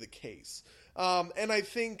actually the case. And I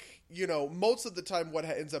think, most of the time what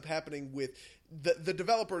ends up happening with the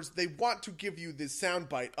developers, they want to give you this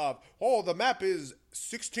soundbite of, oh, the map is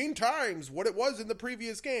 16 times what it was in the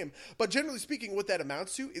previous game. But generally speaking, what that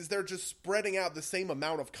amounts to is they're just spreading out the same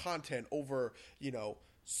amount of content over,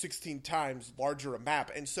 16 times larger a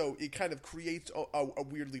map. And so it kind of creates a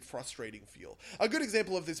weirdly frustrating feel. A good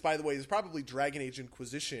example of this, by the way, is probably Dragon Age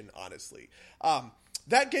Inquisition, honestly.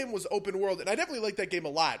 That game was open world, and I definitely like that game a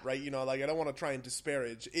lot, right? I don't want to try and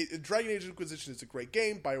disparage. Dragon Age Inquisition is a great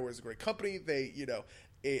game. BioWare is a great company. They,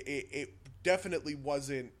 it definitely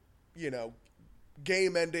wasn't,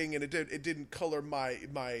 game ending, and it didn't color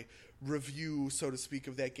my review, so to speak,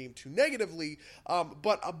 of that game too negatively.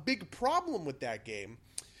 But a big problem with that game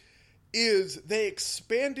is they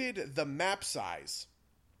expanded the map size,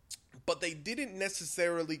 but they didn't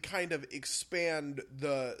necessarily kind of expand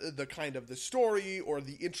the kind of the story or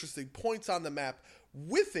the interesting points on the map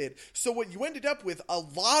with it. So what you ended up with, a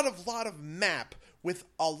lot of map with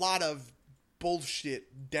a lot of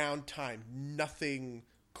bullshit downtime, nothing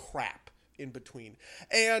crap in between.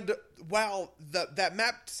 And while that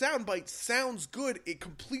map soundbite sounds good, it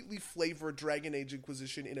completely flavored Dragon Age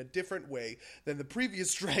Inquisition in a different way than the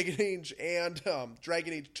previous Dragon Age and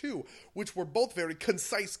Dragon Age 2, which were both very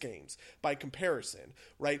concise games by comparison,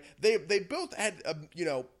 right? They both had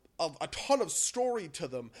a ton of story to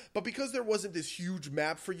them, but because there wasn't this huge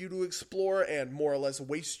map for you to explore and more or less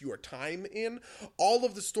waste your time in, all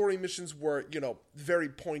of the story missions were, very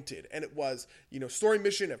pointed. And it was, story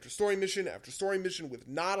mission after story mission after story mission with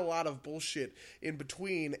not a lot of bullshit in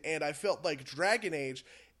between. And I felt like Dragon Age,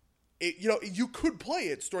 you could play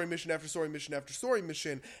it story mission after story mission after story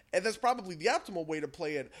mission, and that's probably the optimal way to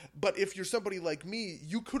play it. But if you're somebody like me,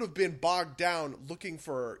 you could have been bogged down looking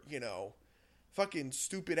for, fucking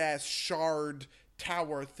stupid ass shard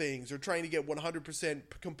tower things or trying to get 100%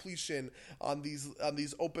 completion on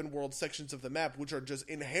these open world sections of the map, which are just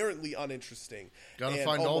inherently uninteresting. Gotta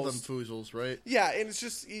find all them foozles, right? Yeah, and it's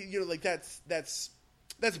just, like that's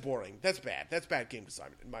boring. That's bad. That's bad game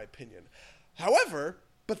design, in my opinion. However,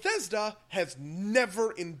 Bethesda has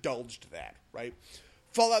never indulged that, right?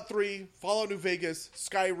 Fallout 3, Fallout New Vegas,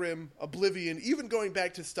 Skyrim, Oblivion, even going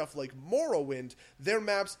back to stuff like Morrowind, their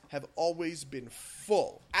maps have always been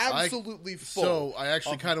full. Absolutely full. So, I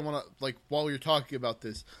actually kind of want to, while you're talking about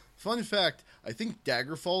this, fun fact, I think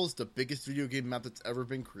Daggerfall is the biggest video game map that's ever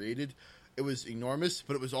been created. It was enormous,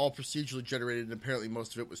 but it was all procedurally generated, and apparently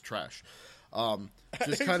most of it was trash.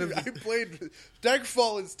 Just kind of... I played...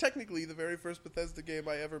 Daggerfall is technically the very first Bethesda game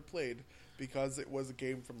I ever played, because it was a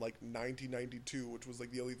game from 1992, which was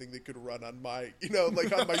the only thing they could run on my,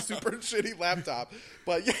 on my super shitty laptop.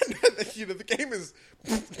 But yeah, the game is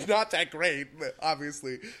not that great,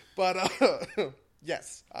 obviously. But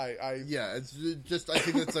yes, yeah, it's just I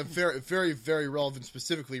think that's a very, very, very relevant,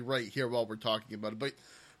 specifically right here while we're talking about it.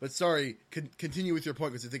 But sorry, continue with your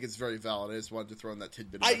point because I think it's very valid. I just wanted to throw in that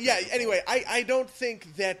tidbit. Anyway, I don't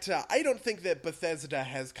think that Bethesda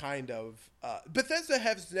has Bethesda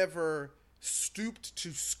has never stooped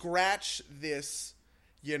to scratch this,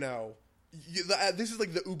 this is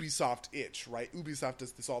like the Ubisoft itch, right? Ubisoft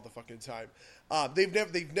does this all the fucking time.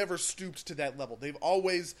 They've never stooped to that level. They've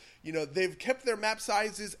always, they've kept their map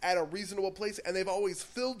sizes at a reasonable place, and they've always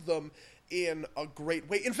filled them in a great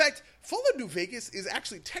way. In fact, Fallout New Vegas is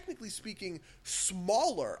actually, technically speaking,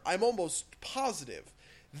 smaller, I'm almost positive,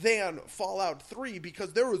 than Fallout 3,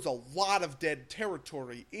 because there was a lot of dead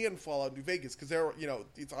territory in Fallout New Vegas, because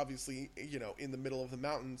it's obviously, in the middle of the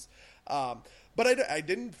mountains. But I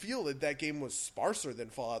didn't feel that game was sparser than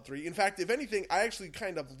Fallout 3. In fact, if anything, I actually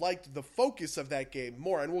kind of liked the focus of that game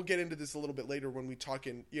more, and we'll get into this a little bit later when we talk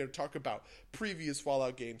about previous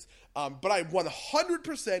Fallout games. But I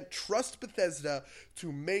 100% trust Bethesda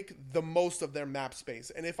to make the most of their map space.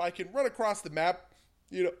 And if I can run across the map,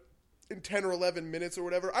 in 10 or 11 minutes or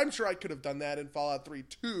whatever, I'm sure I could have done that in Fallout 3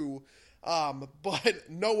 too. But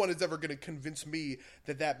no one is ever going to convince me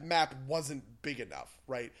that map wasn't big enough,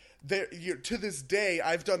 right? To this day,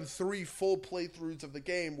 I've done 3 full playthroughs of the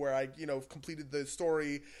game where I, completed the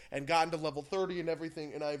story and gotten to level 30 and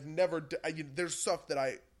everything, and I've never... there's stuff that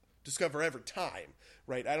I discover every time,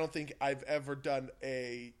 right? I don't think I've ever done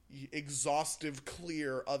a exhaustive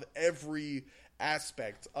clear of every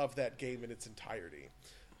aspect of that game in its entirety.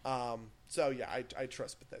 So yeah, I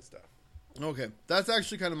trust Bethesda. Okay, that's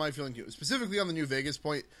actually kind of my feeling too. Specifically on the New Vegas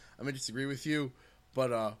point, I may disagree with you,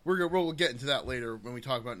 but we'll get into that later when we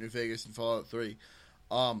talk about New Vegas and Fallout 3.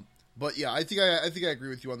 But yeah, I think I agree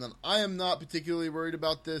with you on that. I am not particularly worried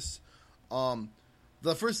about this.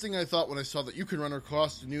 The first thing I thought when I saw that you can run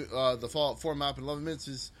across the Fallout 4 map in 11 minutes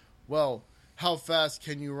is, well, how fast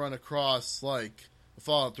can you run across the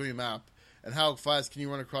Fallout 3 map, and how fast can you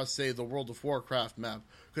run across, say, the World of Warcraft map?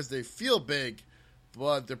 Because they feel big,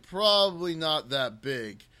 but they're probably not that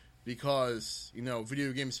big because,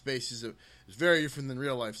 video game space is very different than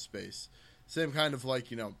real life space. Same kind of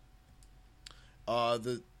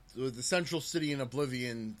the central city in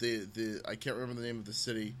Oblivion, the I can't remember the name of the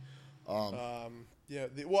city. I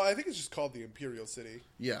think it's just called the Imperial City.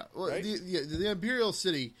 Yeah. Well, right? the Imperial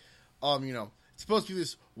City, it's supposed to be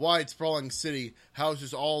this wide, sprawling city,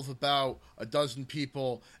 houses all of about a dozen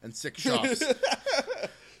people and 6 shops.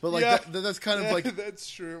 But that's kind of that's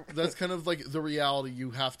true. That's kind of the reality you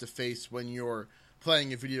have to face when you're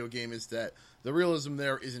playing a video game, is that the realism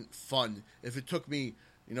there isn't fun. If it took me,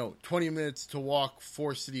 20 minutes to walk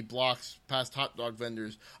 4 city blocks past hot dog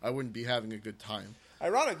vendors, I wouldn't be having a good time.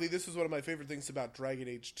 Ironically, this is one of my favorite things about Dragon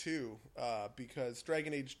Age 2, because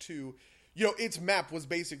Dragon Age 2, its map was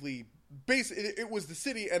basically it was the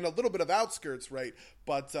city and a little bit of outskirts, right?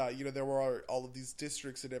 But there were all of these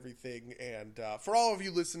districts and everything. And for all of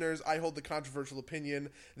you listeners, I hold the controversial opinion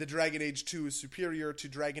that Dragon Age 2 is superior to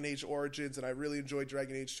Dragon Age Origins, and I really enjoyed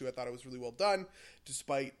Dragon Age 2. I thought it was really well done,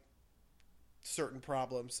 despite certain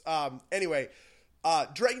problems. Anyway,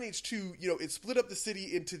 Dragon Age 2, it split up the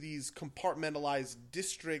city into these compartmentalized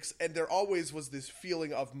districts, and there always was this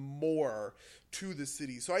feeling of more to the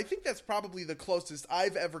city. So I think that's probably the closest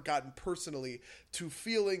I've ever gotten personally to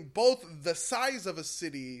feeling both the size of a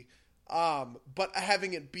city, but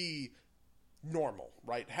having it be normal,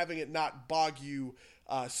 right? Having it not bog you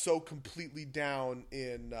so completely down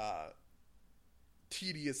in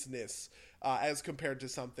tediousness as compared to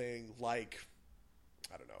something like,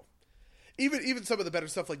 I don't know, even some of the better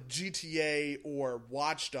stuff like GTA or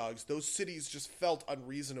Watch Dogs. Those cities just felt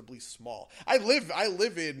unreasonably small. I live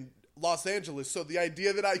in Los Angeles. So the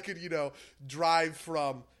idea that I could, drive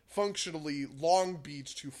from functionally Long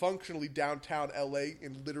Beach to functionally downtown LA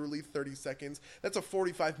in literally 30 seconds, that's a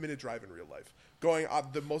 45-minute drive in real life. Going on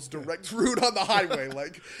the most direct route on the highway.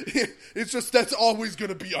 Like, it's just, that's always going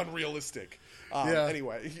to be unrealistic.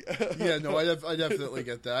 Anyway. Yeah, no, I definitely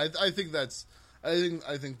get that. I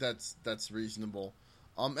think that's reasonable.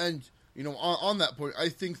 And, on that point, I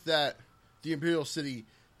think that the Imperial City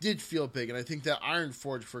did feel big, and I think that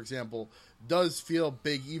Ironforge, for example, does feel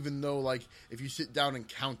big, even though, like, if you sit down and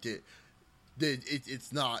count it,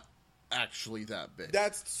 it's not actually that big.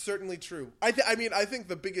 That's certainly true. I think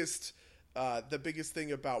the biggest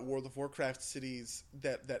thing about World of Warcraft cities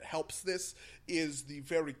that helps this is the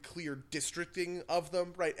very clear districting of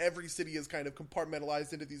them, right? Every city is kind of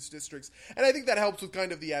compartmentalized into these districts, and I think that helps with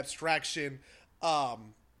kind of the abstraction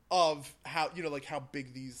of how how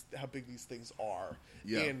big these things are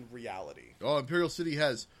in reality. Oh, Imperial City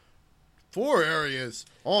has 4 areas.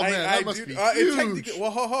 Oh man, that must be huge.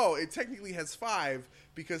 It technically has 5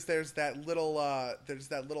 because there's that little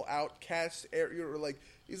outcast area. Or like,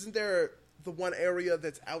 isn't there the one area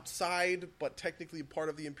that's outside but technically part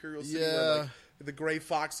of the Imperial City where like the Gray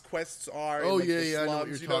Fox quests are? Oh, and, like, the slums, I know what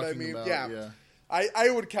you're talking about. Yeah. I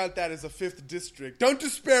would count that as a 5th district. Don't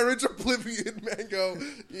disparage Oblivion, Mango,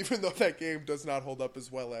 even though that game does not hold up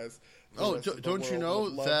as well as don't you know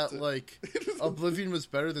that like Oblivion was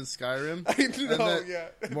better than Skyrim? I know, yeah.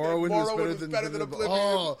 Morrowind was better than Oblivion.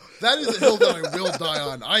 Oh, that is a hill that I will die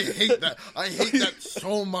on. I hate that. I hate that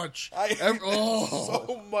so much.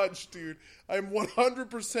 So much, dude. I'm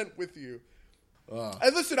 100% with you.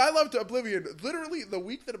 And listen, I loved Oblivion. Literally, the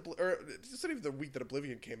week that it's not even the week that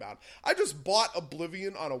Oblivion came out. I just bought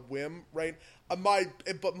Oblivion on a whim, right?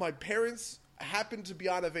 But my parents happened to be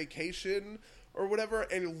on a vacation or whatever,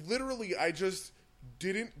 and literally, I just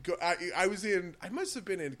didn't go. I must have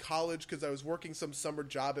been in college because I was working some summer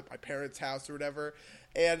job at my parents' house or whatever.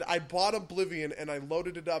 And I bought Oblivion, and I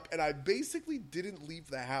loaded it up, and I basically didn't leave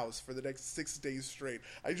the house for the next 6 days straight.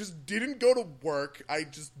 I just didn't go to work. I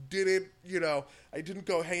just didn't, I didn't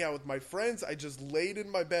go hang out with my friends. I just laid in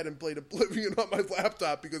my bed and played Oblivion on my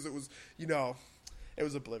laptop because it was, it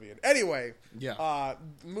was Oblivion. Anyway, yeah, I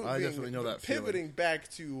definitely know that pivoting feeling. Back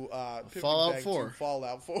to Fallout 4.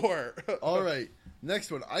 Fallout 4. All right,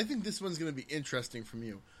 next one. I think this one's going to be interesting from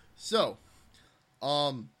you. So,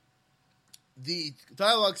 the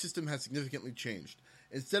dialogue system has significantly changed.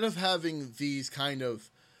 Instead of having these kind of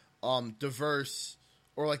diverse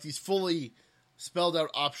or like these fully spelled out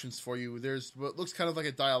options for you, there's what looks kind of like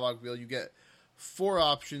a dialogue wheel. You get 4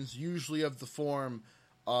 options, usually of the form: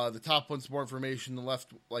 the top one's more information, the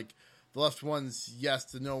left one's yes,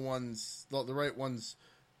 the no one's the right one's,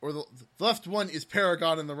 or the left one is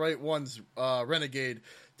Paragon and the right one's Renegade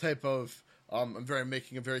type of. I'm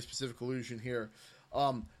making a very specific allusion here.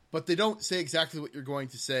 But they don't say exactly what you're going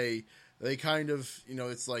to say. They kind of,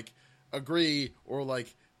 it's like agree or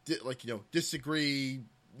disagree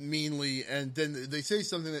meanly, and then they say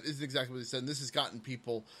something that isn't exactly what they said. And this has gotten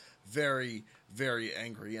people very, very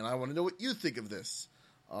angry. And I want to know what you think of this,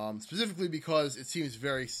 specifically because it seems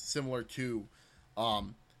very similar to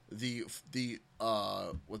the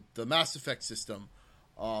Mass Effect system,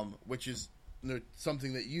 which is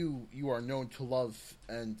something that you are known to love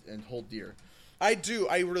and hold dear. I do.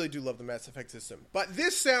 I really do love the Mass Effect system. But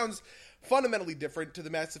this sounds fundamentally different to the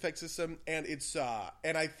Mass Effect system, and it's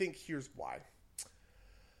and I think here's why.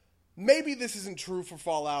 Maybe this isn't true for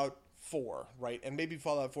Fallout 4, right? And maybe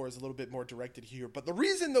Fallout 4 is a little bit more directed here. But the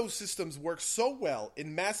reason those systems work so well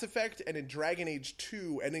in Mass Effect and in Dragon Age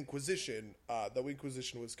 2 and Inquisition, though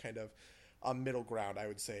Inquisition was kind of a middle ground, I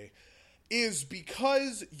would say, is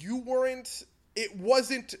because it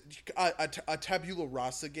wasn't a tabula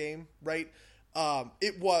rasa game, right?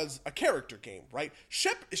 It was a character game, right?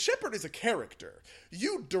 Shepard is a character.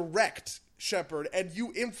 You direct Shepard and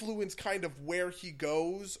you influence kind of where he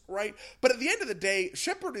goes, right? But at the end of the day,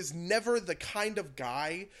 Shepard is never the kind of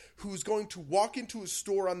guy who's going to walk into a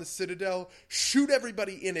store on the Citadel, shoot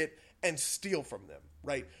everybody in it, and steal from them,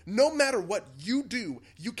 right? No matter what you do,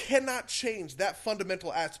 you cannot change that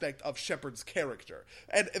fundamental aspect of Shepard's character.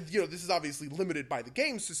 And this is obviously limited by the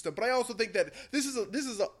game system, but I also think that this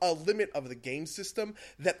is a limit of the game system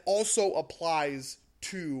that also applies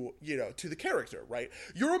to the character, right?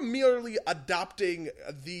 You're merely adopting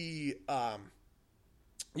the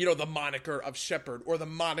the moniker of Shepard or the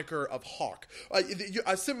moniker of Hawk.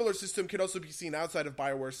 A similar system can also be seen outside of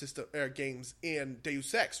BioWare games in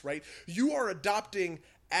Deus Ex, right? You are adopting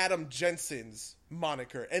Adam Jensen's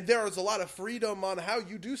moniker. And there is a lot of freedom on how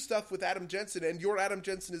you do stuff with Adam Jensen, and your Adam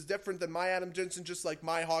Jensen is different than my Adam Jensen, just like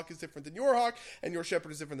my Hawk is different than your Hawk, and your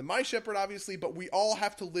Shepard is different than my Shepard, obviously, but we all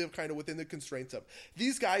have to live kind of within the constraints of.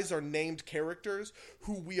 These guys are named characters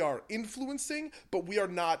who we are influencing, but we are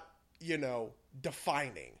not,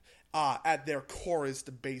 defining at their corest,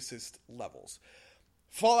 basest levels.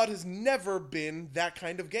 Fallout has never been that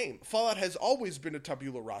kind of game. Fallout has always been a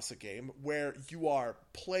tabula rasa game where you are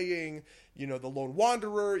playing, the Lone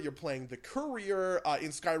Wanderer, you're playing the Courier. In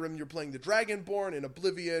Skyrim, you're playing the Dragonborn. In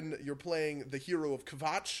Oblivion, you're playing the Hero of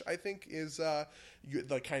Kvatch, I think, is the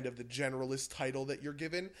kind of the generalist title that you're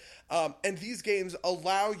given. And these games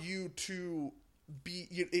allow you to be...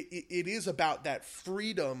 It is about that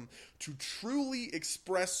freedom to truly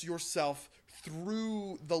express yourself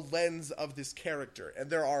through the lens of this character.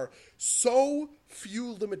 And there are so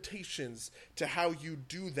few limitations to how you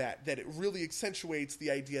do that it really accentuates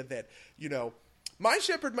the idea that, my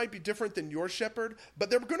Shepard might be different than your Shepard,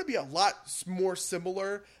 but they're going to be a lot more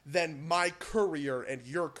similar than my Courier and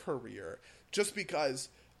your Courier. Just because,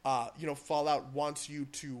 Fallout wants you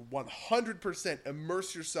to 100%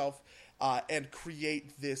 immerse yourself and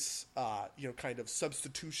create this, kind of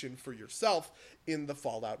substitution for yourself in the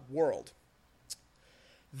Fallout world.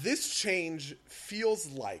 This change feels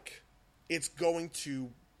like it's going to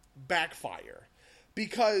backfire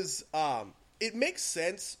because it makes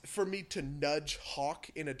sense for me to nudge Hawk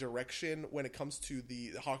in a direction when it comes to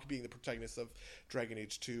the Hawk being the protagonist of Dragon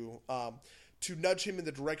Age 2, to nudge him in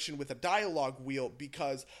the direction with a dialogue wheel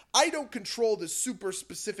because I don't control the super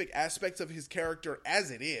specific aspects of his character as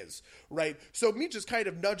it is, right? So me just kind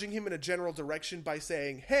of nudging him in a general direction by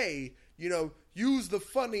saying, hey, use the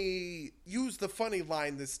funny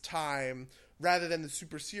line this time rather than the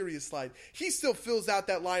super serious line. He still fills out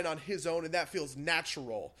that line on his own, and that feels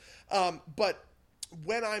natural. But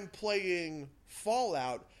when I'm playing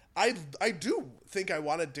Fallout, I do think I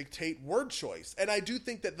want to dictate word choice. And I do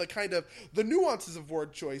think that the nuances of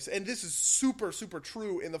word choice, and this is super, super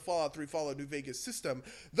true in the Fallout 3, Fallout New Vegas system,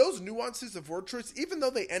 those nuances of word choice, even though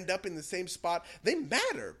they end up in the same spot, they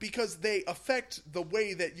matter because they affect the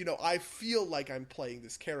way that, I feel like I'm playing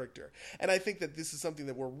this character. And I think that this is something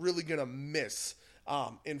that we're really going to miss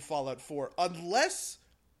in Fallout 4, unless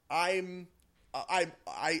I'm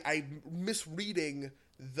misreading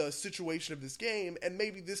the situation of this game, and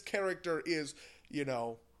maybe this character is, it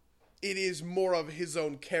is more of his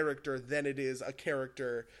own character than it is a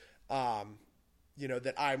character,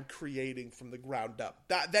 that I'm creating from the ground up.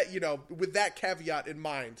 That with that caveat in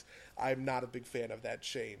mind, I'm not a big fan of that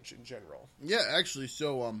change in general. Yeah, actually,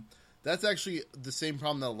 so that's actually the same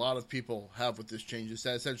problem that a lot of people have with this change. Is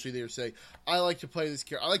that essentially they say, I like to play this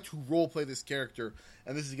character, I like to role play this character,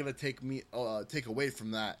 and this is going to take away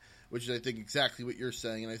from that. Which is, I think, exactly what you're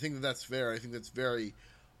saying, and I think that's fair. I think that's very,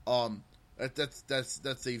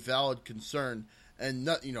 that's a valid concern, and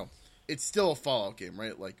not, it's still a Fallout game,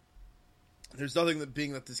 right? Like, there's nothing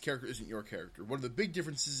that this character isn't your character. One of the big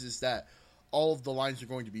differences is that all of the lines are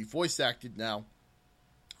going to be voice acted now,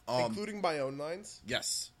 including my own lines.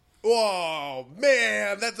 Yes. Oh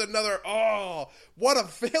man, that's another. Oh, what a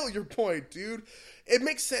failure point, dude! It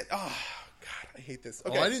makes sense. Oh. God, I hate this.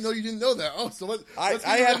 Okay. Oh, I didn't know you didn't know that. Oh, so let's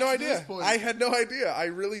I had no idea. I had no idea. I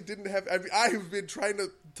really didn't have... I've been trying to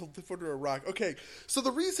live under a rock. Okay, so the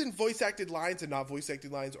reason voice-acted lines and not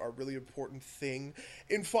voice-acted lines are a really important thing.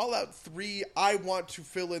 In Fallout 3, I want to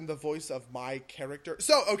fill in the voice of my character.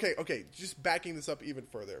 So, okay, just backing this up even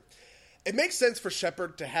further. It makes sense for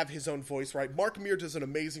Shepard to have his own voice, right? Mark Meer does an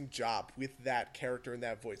amazing job with that character and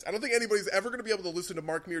that voice. I don't think anybody's ever going to be able to listen to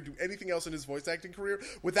Mark Meer do anything else in his voice acting career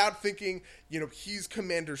without thinking, he's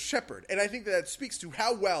Commander Shepard. And I think that speaks to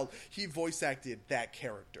how well he voice acted that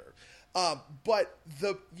character. But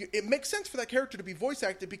it makes sense for that character to be voice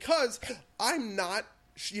acted because I'm not...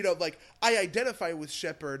 I identify with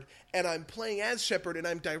Shepard, and I'm playing as Shepard, and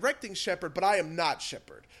I'm directing Shepard, but I am not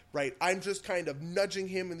Shepard, right? I'm just kind of nudging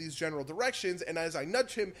him in these general directions, and as I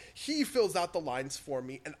nudge him, he fills out the lines for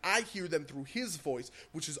me, and I hear them through his voice,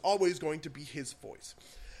 which is always going to be his voice.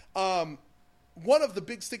 One of the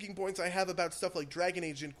big sticking points I have about stuff like Dragon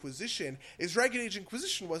Age Inquisition is Dragon Age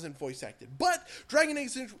Inquisition wasn't voice acted, but Dragon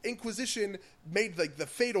Age Inquisition made the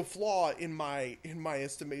fatal flaw in my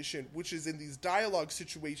estimation, which is in these dialogue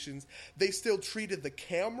situations, they still treated the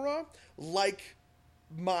camera like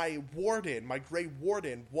my Grey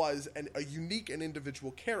Warden was a unique and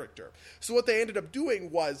individual character. So what they ended up doing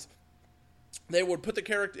was they would put the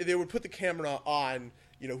camera on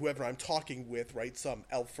whoever I'm talking with, right? Some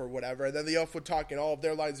elf or whatever. And then the elf would talk and all of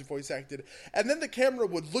their lines are voice acted. And then the camera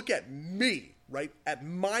would look at me, right? At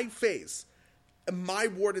my face. my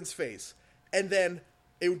warden's face, and then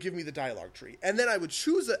it would give me the dialogue tree. And then I would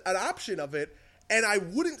choose an option of it, and I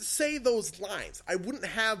wouldn't say those lines. I wouldn't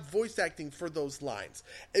have voice acting for those lines.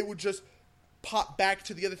 It would just pop back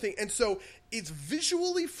to the other thing. And so it's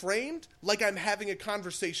visually framed like I'm having a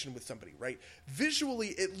conversation with somebody, right? Visually,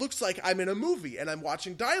 it looks like I'm in a movie and I'm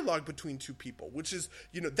watching dialogue between two people, which is,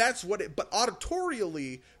 that's what it, but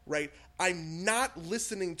auditorially, right, I'm not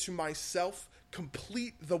listening to myself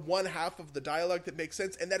complete the one half of the dialogue that makes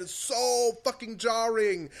sense, and that is so fucking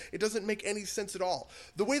jarring. It doesn't make any sense at all.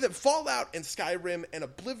 The way that Fallout and Skyrim and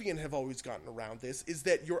Oblivion have always gotten around this is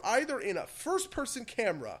that you're either in a first-person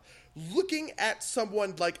camera looking at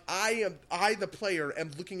someone like I the player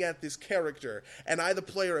am looking at this character, and I the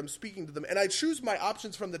player am speaking to them, and I choose my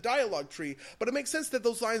options from the dialogue tree, but it makes sense that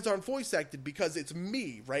those lines aren't voice acted because it's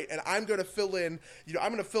me, right? And I'm going to fill in,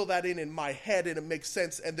 I'm going to fill that in my head, and it makes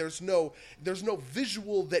sense, and there's no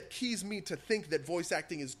visual that keys me to think that voice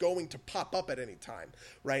acting is going to pop up at any time,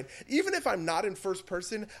 right? Even if I'm not in first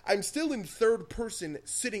person, I'm still in third person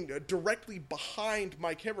sitting directly behind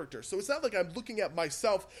my character. So it's not like I'm looking at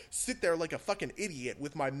myself sit there like a fucking idiot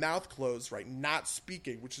with my mouth closed, right, not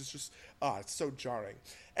speaking, which is just it's so jarring.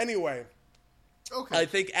 Anyway, okay, I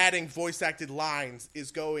think adding voice acted lines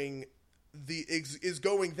is once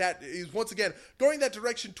again going that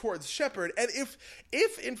direction towards Shepard. And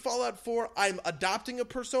if in Fallout 4 I'm adopting a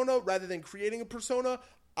persona rather than creating a persona,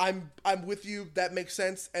 I'm with you. That makes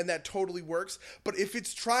sense, and that totally works. But if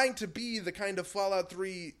it's trying to be the kind of Fallout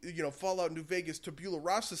 3, Fallout New Vegas, Tabula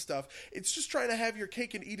Rasa stuff, it's just trying to have your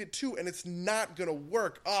cake and eat it too, and it's not gonna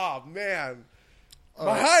work. Oh man,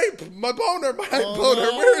 my boner,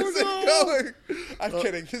 where is it going? I'm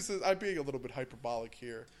kidding. I'm being a little bit hyperbolic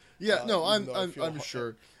here. Yeah, no, I'm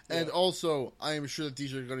sure. And also, I am sure that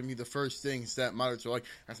these are going to be the first things that modders are like,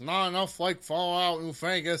 it's not enough like Fallout New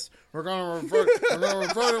Vegas. We're going to revert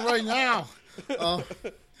it right now.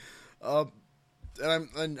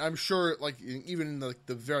 And I'm sure, like, even in the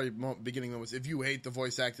very beginning moments, if you hate the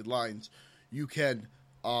voice acted lines, you can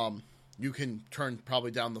turn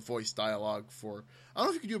probably down the voice dialogue for, I don't know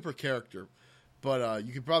if you can do it per character, but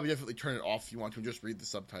you could probably definitely turn it off if you want to and just read the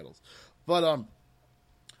subtitles. But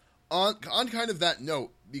on kind of that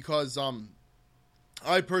note, because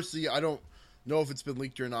I personally, I don't know if it's been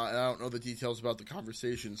leaked or not, and I don't know the details about the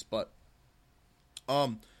conversations, but I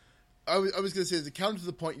was going to say, to counter to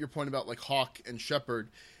the point, your point about like Hawk and Shepard,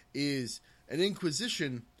 is an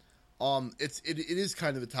Inquisition. It is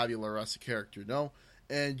kind of a tabula rasa character, no?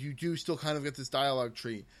 And you do still kind of get this dialogue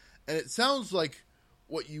tree, and it sounds like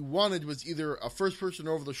what you wanted was either a first person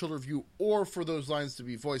or over the shoulder view, or for those lines to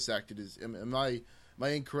be voice acted. Am I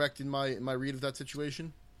incorrect in my read of that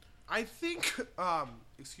situation? I think, I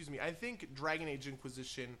think Dragon Age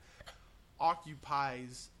Inquisition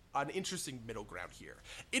occupies an interesting middle ground here.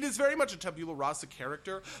 It is very much a tabula rasa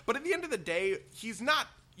character, but at the end of the day, he's not,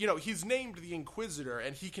 he's named the Inquisitor,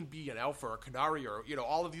 and he can be an Alpha or a Canary or,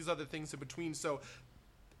 all of these other things in between, so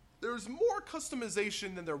there's more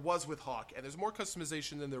customization than there was with Hawk, and there's more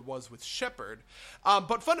customization than there was with Shepard.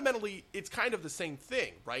 But fundamentally, it's kind of the same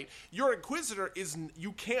thing, right? Your Inquisitor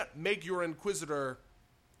you can't make your Inquisitor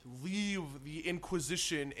leave the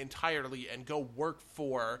Inquisition entirely and go work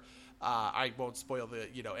for, I won't spoil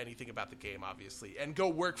anything about the game, obviously, and go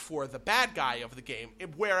work for the bad guy of the game.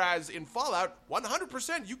 Whereas in Fallout,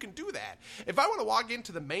 100% you can do that. If I want to walk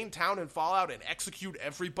into the main town in Fallout and execute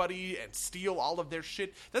everybody and steal all of their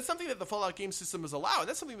shit, that's something that the Fallout game system is allowed.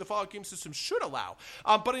 That's something the Fallout game system should allow.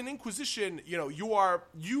 But in Inquisition, you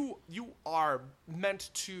are meant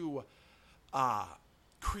to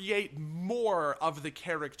create more of the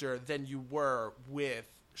character than you were with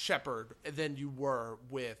Shepard than you were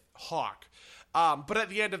with Hawk. But at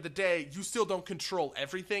the end of the day, you still don't control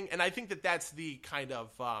everything. And I think that that's the kind of,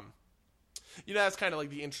 that's kind of like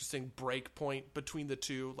the interesting break point between the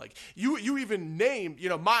two. Like you even named,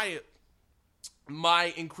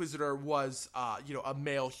 my Inquisitor was, a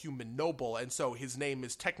male human noble, and so his name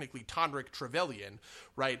is technically Tonrik Trevelyan,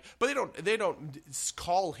 right? But they don't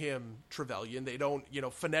call him Trevelyan. They don't,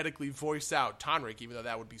 phonetically voice out Tonrik, even though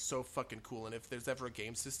that would be so fucking cool. And if there's ever a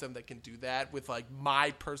game system that can do that with like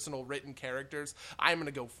my personal written characters, I'm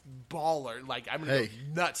gonna go baller. Like I'm gonna go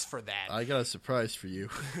nuts for that. I got a surprise for you.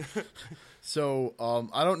 So,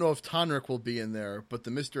 I don't know if Tonrik will be in there, but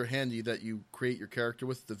the Mr. Handy that you create your character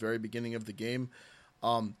with at the very beginning of the game,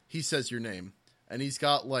 he says your name. And he's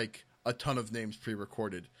got, like, a ton of names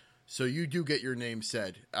pre-recorded. So you do get your name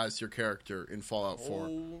said as your character in Fallout 4.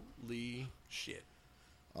 Holy shit.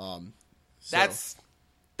 That's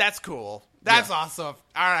cool. That's awesome.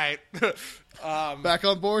 All right. Back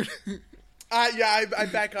on board? I'm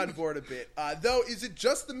back on board a bit. Though, is it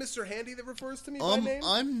just the Mr. Handy that refers to me by name?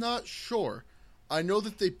 I'm not sure. I know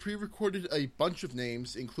that they pre-recorded a bunch of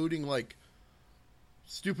names, including, like,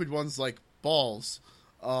 stupid ones like Balls,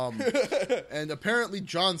 and apparently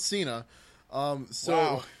John Cena.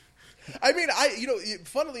 Wow. I mean,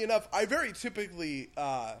 funnily enough, I very typically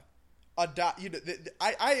adopt.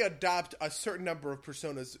 I adopt a certain number of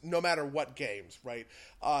personas, no matter what games. Right?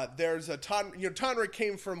 There's a ton. Tonric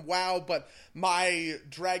came from WoW, but my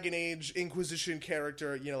Dragon Age Inquisition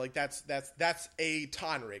character, like that's a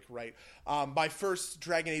Tonric, right? My first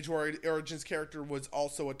Dragon Age Origins character was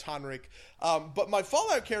also a Tonric. But my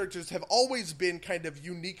Fallout characters have always been kind of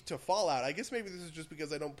unique to Fallout. I guess maybe this is just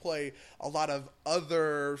because I don't play a lot of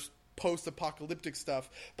other post-apocalyptic stuff,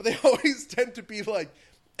 but they always tend to be like,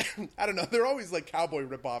 I don't know, they're always like cowboy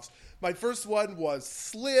ripoffs. My first one was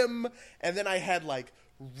Slim, and then I had like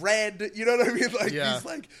Red, you know what I mean? Like these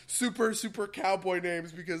like super, super cowboy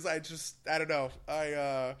names because I don't know.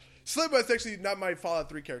 Slim was actually not my Fallout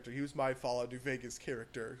 3 character. He was my Fallout New Vegas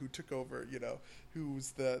character who took over,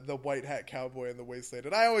 who's the white hat cowboy in the Wasteland.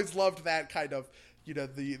 And I always loved that kind of,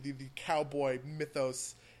 the cowboy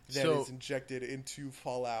mythos that is injected into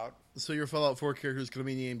Fallout. So your Fallout 4 character is going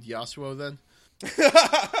to be named Yasuo then?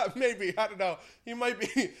 Maybe, I don't know. He might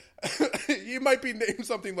be named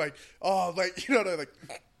something like like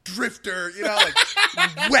Drifter,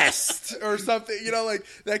 like West or something, like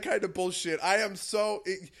that kind of bullshit. I am so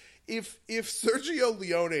if Sergio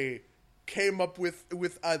Leone came up with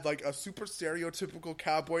a super stereotypical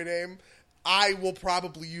cowboy name, I will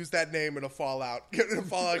probably use that name in a Fallout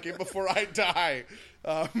game before I die.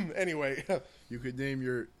 Anyway, you could name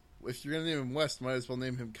if you're gonna name him West, might as well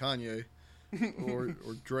name him Kanye or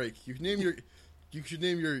Drake. You could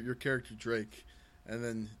name your character Drake, and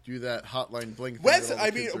then do that Hotline Bling thing.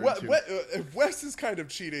 Wes is kind of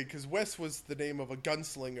cheating because Wes was the name of a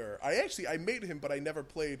gunslinger. I made him, but I never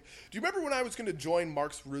played. Do you remember when I was going to join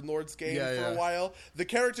Mark's Runelords game for a while? The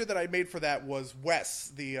character that I made for that was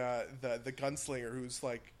Wes, the gunslinger, who's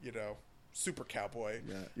like super cowboy.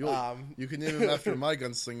 Yeah, you can name him after my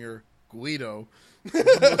gunslinger Guido,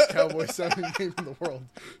 the most cowboy sounding name in the world.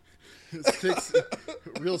 It's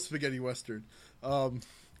real spaghetti western.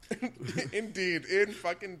 Indeed.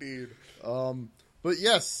 But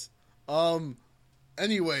yes.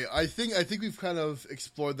 Anyway, I think we've kind of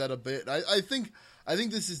explored that a bit. I think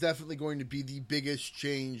this is definitely going to be the biggest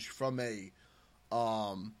change from a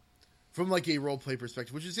role play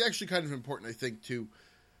perspective, which is actually kind of important, I think, to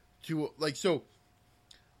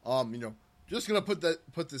just gonna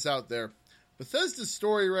put this out there. Bethesda's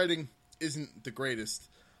story writing isn't the greatest.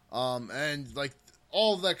 And like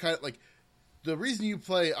all of that kind of like the reason you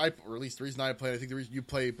play, or at least the reason I play, I think the reason you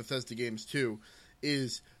play Bethesda games too,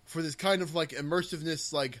 is for this kind of like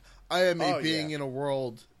immersiveness, like I am a being in a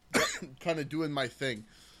world, kind of doing my thing.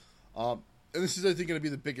 And this is, I think, going to be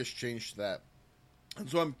the biggest change to that. And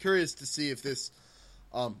so I'm curious to see if this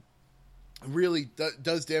really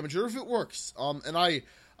does damage or if it works. And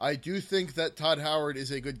I do think that Todd Howard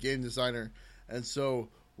is a good game designer, and so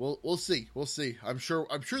we'll see. I'm sure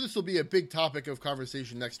this will be a big topic of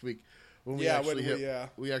conversation next week when we actually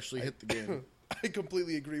hit the game. I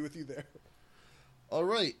completely agree with you there. All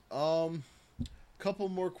right, couple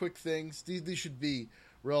more quick things. These should be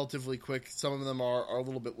relatively quick. Some of them are a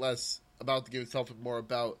little bit less about the game itself, but more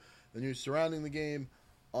about the news surrounding the game.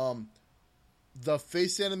 The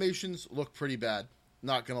face animations look pretty bad.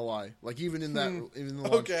 Not gonna lie. Like even in the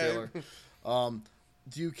launch trailer.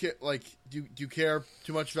 Do you care? Like, do you care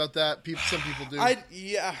too much about that? Some people do. I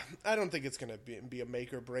don't think it's gonna be a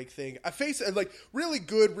make or break thing. A face like really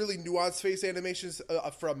good, really nuanced face animations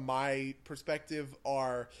from my perspective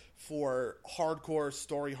are for hardcore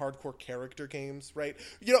story, hardcore character games, right?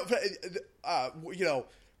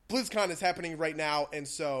 BlizzCon is happening right now, and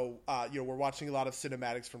so we're watching a lot of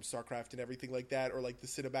cinematics from StarCraft and everything like that, or like the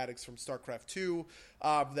cinematics from StarCraft 2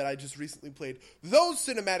 that I just recently played. Those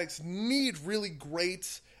cinematics need really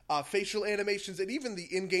great facial animations, and even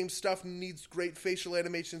the in-game stuff needs great facial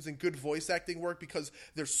animations and good voice acting work because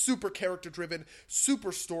they're super character-driven,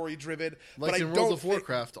 super story-driven. Like in World of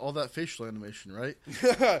Warcraft, all that facial animation, right?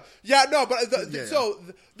 So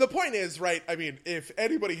the point is, right, I mean, if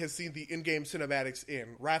anybody has seen the in-game cinematics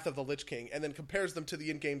in Wrath of the Lich King and then compares them to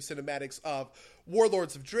the in-game cinematics of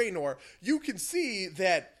Warlords of Draenor, you can see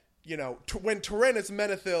that when Tyrannus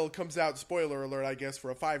Menethil comes out, spoiler alert, I guess,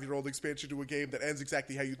 for a 5-year-old expansion to a game that ends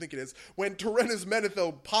exactly how you think it is, when Tyrannus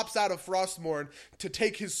Menethil pops out of Frostmourne to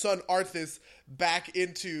take his son Arthas back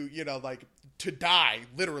into, to die,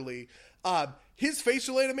 literally. His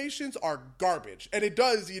facial animations are garbage, and it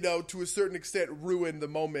does, to a certain extent ruin the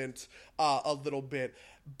moment a little bit.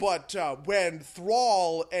 But when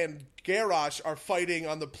Thrall and Garrosh are fighting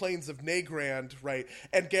on the plains of Nagrand, right,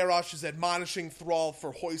 and Garrosh is admonishing Thrall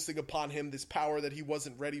for hoisting upon him this power that he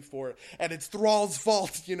wasn't ready for, and it's Thrall's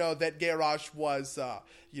fault, that Garrosh was,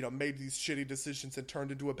 made these shitty decisions and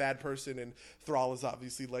turned into a bad person, and Thrall is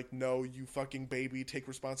obviously like, no, you fucking baby, take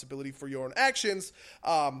responsibility for your own actions.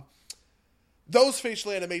 Those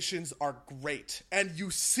facial animations are great. And you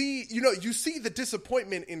see the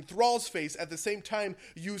disappointment in Thrall's face. At the same time,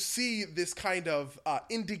 you see this kind of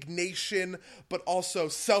indignation, but also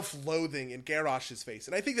self-loathing in Garrosh's face.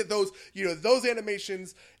 And I think that those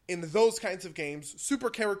animations in those kinds of games, super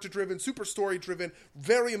character-driven, super story-driven,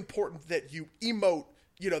 very important that you emote,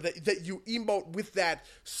 that you emote with that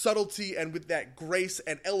subtlety and with that grace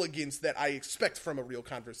and elegance that I expect from a real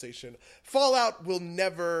conversation. Fallout will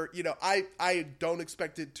never, I don't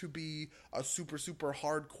expect it to be a super, super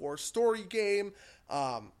hardcore story game.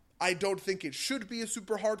 I don't think it should be a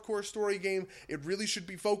super hardcore story game. It really should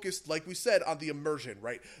be focused, like we said, on the immersion,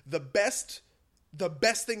 right? The best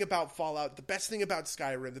thing about Fallout, the best thing about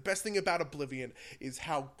Skyrim, the best thing about Oblivion is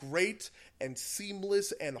how great and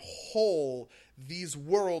seamless and whole these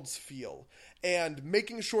worlds feel. And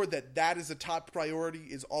making sure that that is a top priority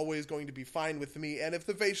is always going to be fine with me. And if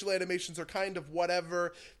the facial animations are kind of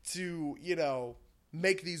whatever to,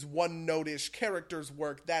 make these one-note-ish characters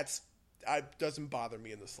work, doesn't bother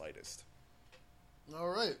me in the slightest. All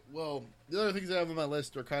right. Well, the other things I have on my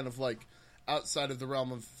list are kind of like outside of the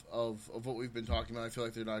realm of what we've been talking about. I feel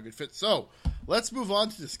like they're not a good fit. So let's move on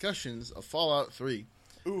to discussions of Fallout 3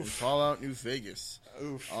 and Fallout New Vegas.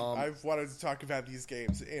 I've wanted to talk about these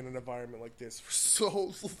games in an environment like this for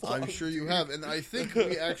so long. I'm sure you have. And I think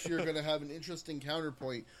we actually are going to have an interesting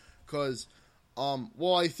counterpoint because,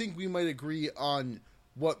 I think we might agree on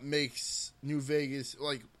what makes New Vegas,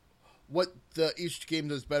 like what each game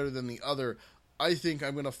does better than the other. I think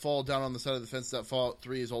I'm going to fall down on the side of the fence that Fallout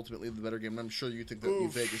 3 is ultimately the better game, and I'm sure you think that New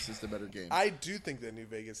Vegas is the better game. I do think that New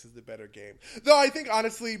Vegas is the better game. Though I think,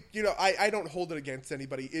 honestly, I don't hold it against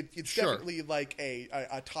anybody. It's definitely like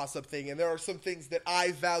a toss-up thing, and there are some things that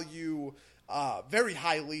I value very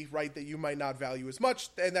highly, right, that you might not value as much,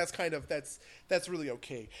 and that's really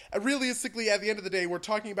okay. Realistically, at the end of the day, we're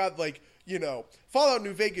talking about, Fallout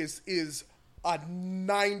New Vegas is a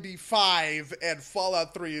 95 and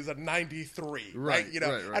Fallout 3 is a 93, right?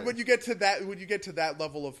 Right. And when you get to that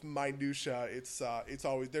level of minutia,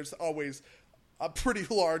 there's always a pretty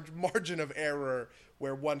large margin of error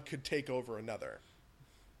where one could take over another.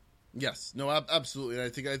 Yes, no, absolutely. And I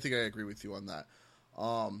think I agree with you on that.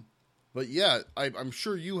 But yeah, I'm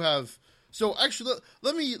sure you have. So actually,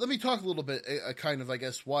 let me talk a little bit, kind of, I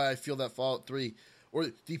guess, why I feel that Fallout 3,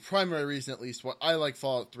 or the primary reason at least, why I like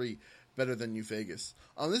Fallout 3 better than New Vegas.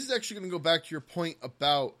 This is actually going to go back to your point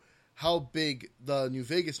about how big the New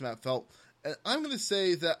Vegas map felt. And I'm going to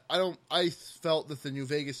say that I felt that the New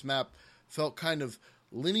Vegas map felt kind of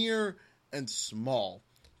linear and small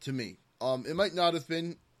to me. It might not have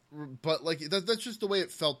been, but that's just the way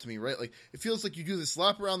it felt to me, right? Like, it feels like you do this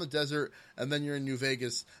lap around the desert and then you're in New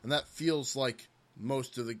Vegas, and that feels like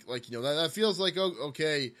most of the, that feels like, oh,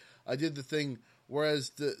 okay, I did the thing. Whereas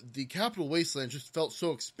the Capital Wasteland just felt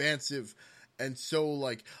so expansive and so,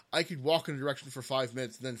 I could walk in a direction for 5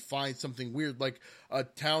 minutes and then find something weird, like a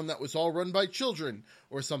town that was all run by children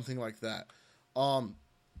or something like that. And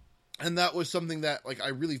that was something that, I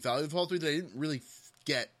really valued Fallout 3 that I didn't really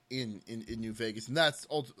get in New Vegas. And I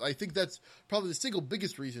think that's probably the single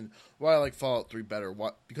biggest reason why I like Fallout 3 better,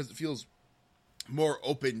 because it feels more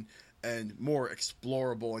open and more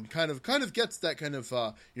explorable, and kind of gets that kind of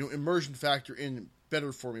immersion factor in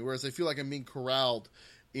better for me. Whereas I feel like I'm being corralled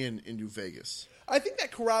in New Vegas. I think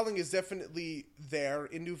that corralling is definitely there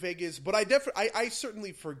in New Vegas, but I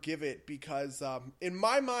certainly forgive it because in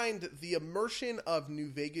my mind the immersion of New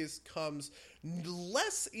Vegas comes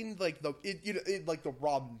less in the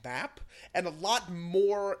raw map and a lot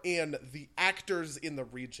more in the actors in the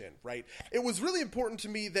region, right? It was really important to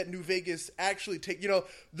me that New Vegas actually take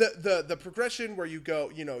the progression where you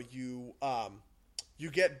go, you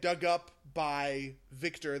get dug up by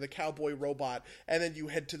Victor, the cowboy robot, and then you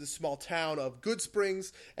head to the small town of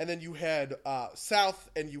Goodsprings, and then you head south,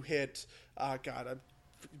 and you hit, I'm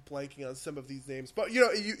blanking on some of these names, but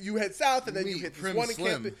you head south, and then you hit Prim this one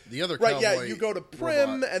Slim, campus. the other right? cowboy Yeah, you go to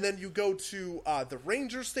Prim, robot. and then you go to the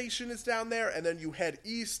ranger station is down there, and then you head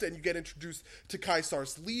east, and you get introduced to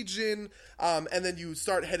Caesar's Legion, and then you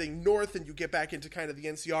start heading north, and you get back into kind of the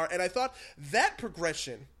NCR. And I thought that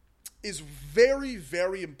progression is very,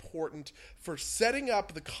 very important for setting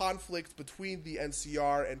up the conflict between the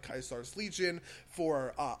NCR and Caesar's Legion,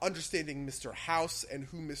 for understanding Mr. House and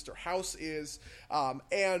who Mr. House is.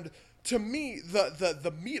 And to me,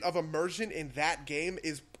 the meat of immersion in that game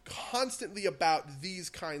is constantly about these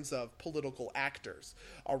kinds of political actors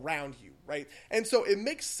around you, right? And so it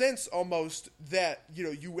makes sense almost that,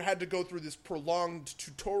 you had to go through this prolonged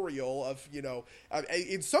tutorial of,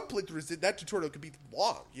 in some playthroughs, that tutorial could be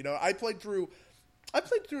long. I played through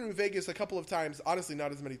New Vegas a couple of times, honestly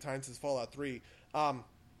not as many times as Fallout 3,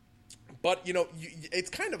 but, it's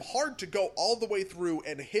kind of hard to go all the way through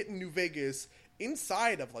and hit New Vegas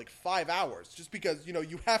inside of like 5 hours, just because,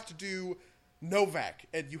 you have to do Novak,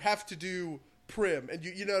 and you have to do Prim, and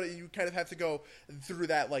you kind of have to go through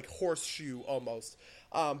that like horseshoe almost.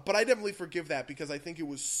 But I definitely forgive that, because I think it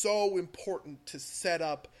was so important to set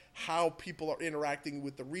up how people are interacting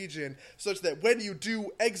with the region, such that when you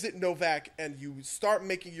do exit Novak and you start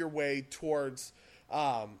making your way towards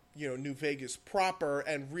New Vegas proper,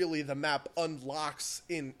 and really the map unlocks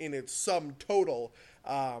in its sum total,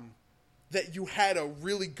 that you had a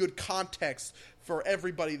really good context for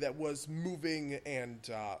everybody that was moving, and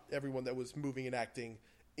everyone that was moving and acting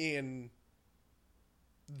in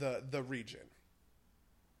the region.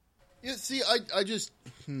 Yeah, see, I just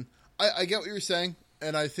I get what you're saying,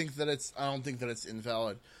 and I don't think that it's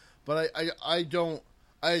invalid, but I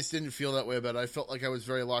just didn't feel that way about it. I felt like I was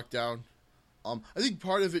very locked down. I think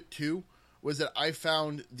part of it too was that I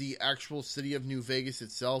found the actual city of New Vegas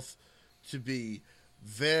itself to be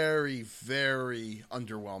very, very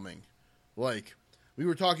underwhelming. Like, we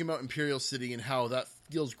were talking about Imperial City and how that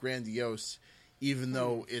feels grandiose, even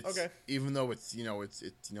though it's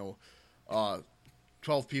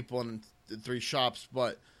 12 people and 3 shops.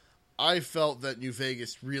 But I felt that New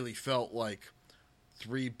Vegas really felt like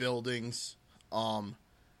 3 buildings.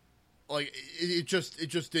 Like it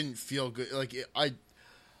just didn't feel good. Like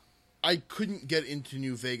I couldn't get into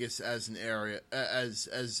New Vegas as an area as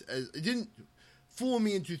it didn't fool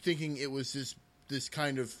me into thinking it was this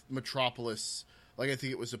kind of metropolis, like I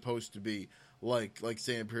think it was supposed to be, like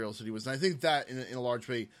say Imperial City was. And I think that in a large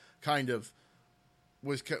way kind of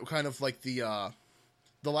was kind of like the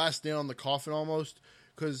last nail in the coffin almost,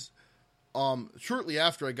 because shortly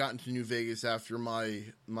after I got into New Vegas, after my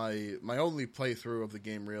only playthrough of the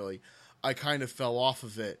game really, I kind of fell off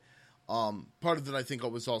of it. Part of it, I think,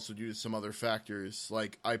 was also due to some other factors.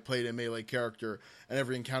 Like, I played a melee character, and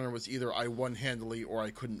every encounter was either I won handily or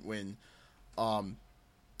I couldn't win. And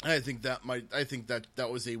I think that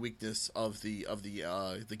was a weakness of the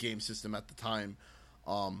game system at the time.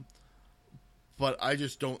 But I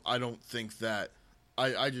don't think that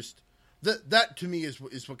that to me is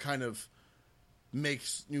what kind of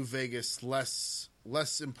makes New Vegas less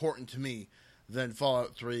important to me than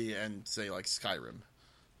Fallout 3 and, say, like Skyrim.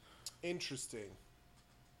 Interesting.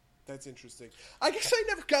 That's interesting. I guess I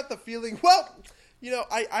never got the feeling. Well,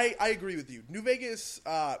 I agree with you. New Vegas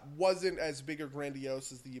wasn't as big or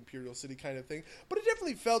grandiose as the Imperial City kind of thing, but it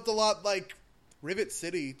definitely felt a lot like Rivet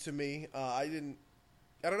City to me. I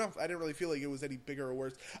don't know. I didn't really feel like it was any bigger or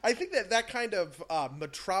worse. I think that kind of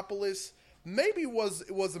metropolis maybe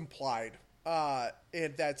was implied,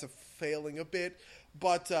 and that's a failing a bit.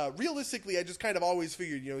 But realistically, I just kind of always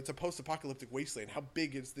figured, it's a post-apocalyptic wasteland. How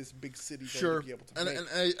big is this big city going to be able to make?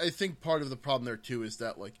 And I think part of the problem there, too, is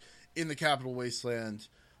that, like, in the Capital Wasteland,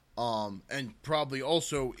 and probably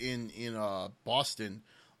also in Boston,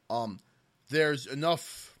 there's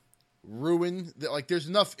enough ruin, that like, there's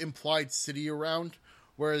enough implied city around,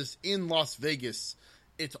 whereas in Las Vegas,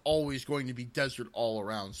 it's always going to be desert all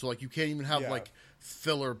around. So, like, you can't even have, like,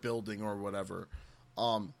 filler building or whatever.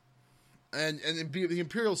 And the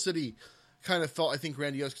Imperial City kind of felt, I think,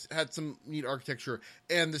 grandiose, because it had some neat architecture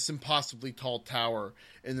and this impossibly tall tower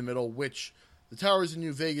in the middle, which the towers in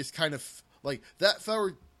New Vegas kind of, like, that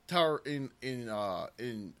tower in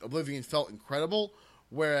Oblivion felt incredible,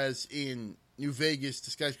 whereas in New Vegas,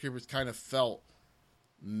 the skyscrapers kind of felt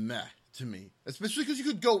meh to me, especially because you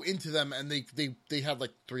could go into them and they had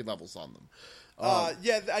like 3 levels on them.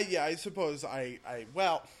 I suppose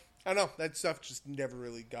well, I don't know. That stuff just never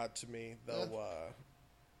really got to me, though.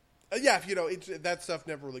 That stuff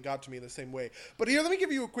never really got to me in the same way. But here, let me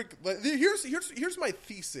give you a quick. Here's my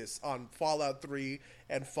thesis on Fallout 3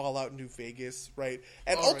 and Fallout New Vegas, right?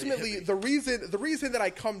 And ultimately, the reason that I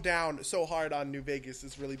come down so hard on New Vegas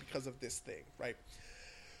is really because of this thing, right?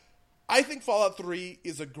 I think Fallout 3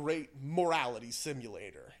 is a great morality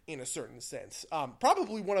simulator in a certain sense.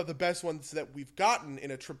 Probably one of the best ones that we've gotten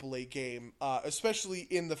in a AAA game, especially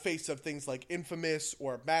in the face of things like Infamous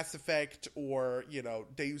or Mass Effect or,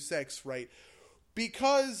 Deus Ex, right?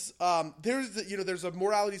 because there's a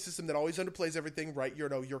morality system that always underplays everything, right?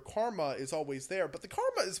 Your karma is always there, but the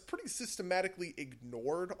karma is pretty systematically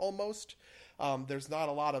ignored almost. There's not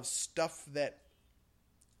a lot of stuff that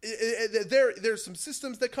there's some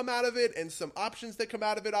systems that come out of it and some options that come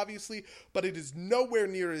out of it, obviously, but it is nowhere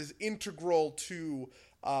near as integral to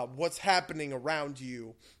what's happening around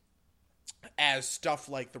you as stuff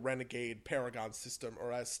like the Renegade Paragon system,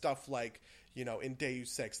 or as stuff like, in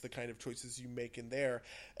Deus Ex, the kind of choices you make in there.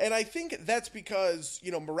 And I think that's because,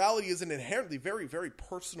 morality is an inherently very, very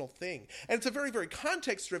personal thing. And it's a very, very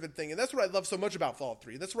context-driven thing. And that's what I love so much about Fallout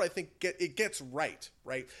 3. That's what I think it gets right?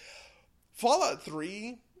 Fallout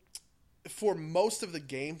 3, for most of the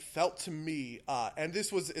game, felt to me, and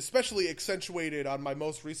this was especially accentuated on my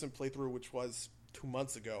most recent playthrough, which was 2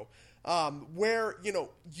 months ago, where,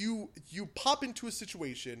 you pop into a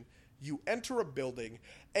situation, you enter a building,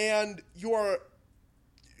 and you're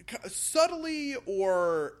subtly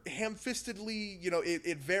or ham-fistedly,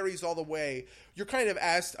 it varies all the way, you're kind of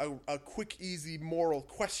asked a quick, easy moral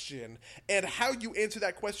question, and how you answer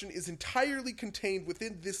that question is entirely contained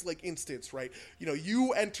within this, instance, right?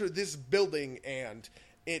 You enter this building, and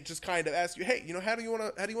it just kind of asks you, hey, how do you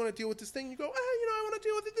want to deal with this thing? You go, I want to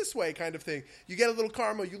deal with it this way, kind of thing. You get a little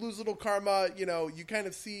karma, you lose a little karma, you kind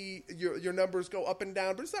of see your numbers go up and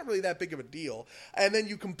down, but it's not really that big of a deal. And then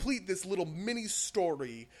you complete this little mini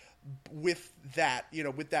story with that,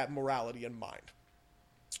 with that morality in mind.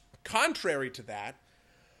 Contrary to that,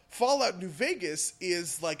 Fallout New Vegas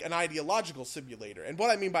is like an ideological simulator. And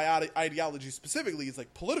what I mean by ideology specifically is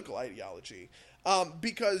political ideology.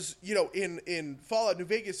 Because, in Fallout New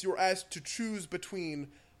Vegas, you're asked to choose between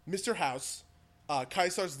Mr. House,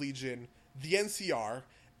 Caesar's Legion, the NCR,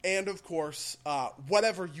 and, of course,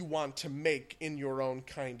 whatever you want to make in your own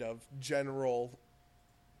kind of general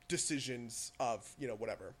decisions of,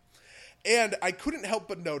 whatever. And I couldn't help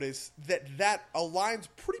but notice that aligns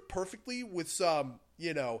pretty perfectly with some,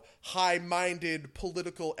 high-minded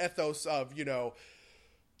political ethos of,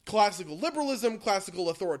 classical liberalism,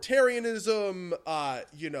 classical authoritarianism,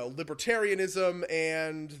 libertarianism,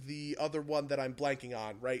 and the other one that I'm blanking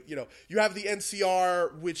on, right? You have the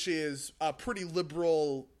NCR, which is a pretty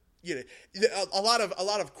liberal. A lot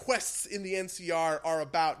of quests in the NCR are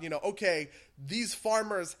about, okay, these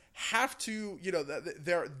farmers have to,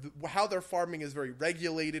 how they're farming is very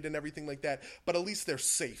regulated and everything like that, but at least they're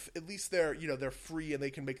safe. At least they're free and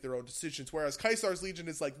they can make their own decisions. Whereas Caesar's Legion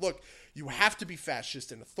is like, look, you have to be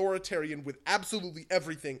fascist and authoritarian with absolutely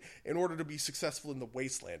everything in order to be successful in the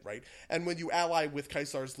wasteland, right? And when you ally with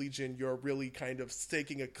Caesar's Legion, you're really kind of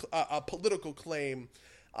staking a political claim,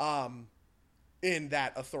 in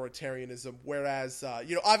that authoritarianism, whereas,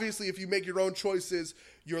 obviously if you make your own choices,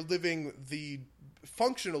 you're living the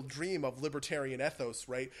functional dream of libertarian ethos,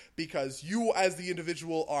 right? Because you as the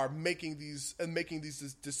individual are making these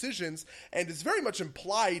decisions, and it's very much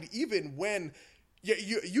implied even when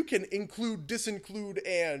you can include, disinclude,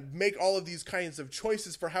 and make all of these kinds of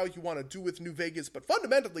choices for how you want to do with New Vegas, but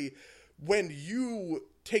fundamentally, when you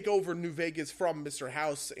take over New Vegas from Mr.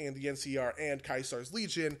 House and the NCR and Caesar's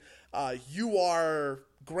Legion, you are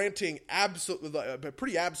granting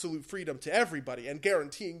pretty absolute freedom to everybody and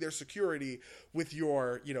guaranteeing their security with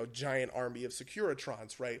your, giant army of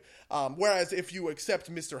Securitrons, right? Whereas if you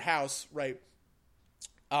accept Mr. House, right,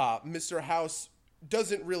 Mr. House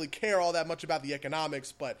doesn't really care all that much about the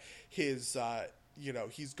economics, but his,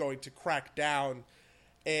 he's going to crack down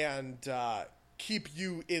and keep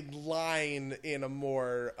you in line in a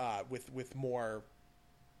more with more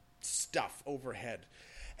stuff overhead.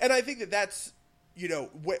 And I think that's,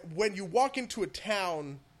 when you walk into a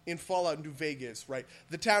town in Fallout New Vegas, right,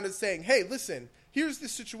 the town is saying, hey, listen, here's the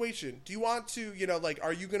situation. Do you want to,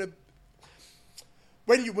 are you going to,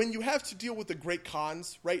 when you have to deal with the Great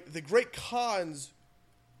Khans, right, the Great Khans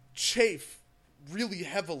chafe really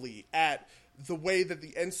heavily at the way that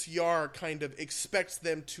the NCR kind of expects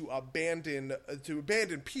them to abandon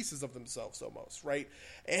pieces of themselves almost, right?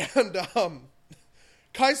 And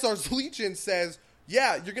Caesar's Legion says,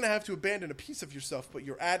 yeah, you're going to have to abandon a piece of yourself, but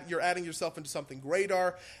you're adding yourself into something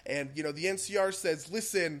greater. And, the NCR says,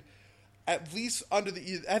 listen, at least at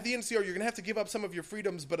the NCR, you're going to have to give up some of your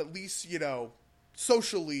freedoms, but at least,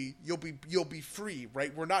 socially, you'll be free,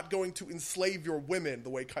 right? We're not going to enslave your women the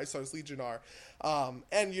way Caesar's Legion are.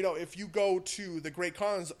 And, if you go to the Great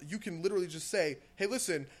Khans, you can literally just say, hey,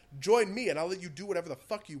 listen, join me and I'll let you do whatever the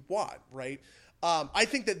fuck you want, right? I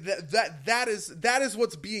think that is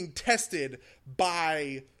what's being tested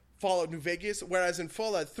by Fallout New Vegas, whereas in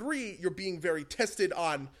Fallout 3, you're being very tested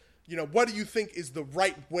on what do you think is the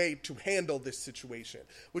right way to handle this situation?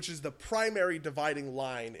 Which is the primary dividing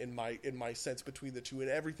line in my sense between the two, and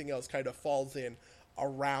everything else kind of falls in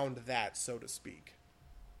around that, so to speak.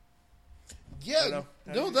 Yeah,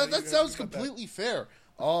 that sounds completely fair.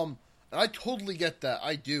 And I totally get that.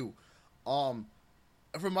 I do. From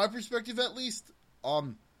my perspective, at least,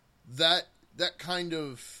 that kind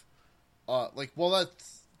of,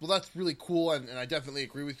 that's really cool, and I definitely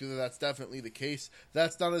agree with you that that's definitely the case.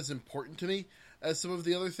 That's not as important to me as some of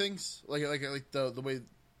the other things, like the way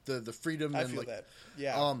the freedom. I feel that.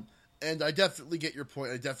 Yeah. And I definitely get your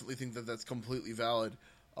point. I definitely think that that's completely valid.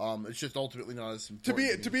 It's just ultimately not as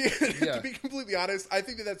important. To be completely honest, I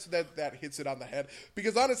think that hits it on the head,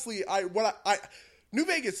 because honestly, New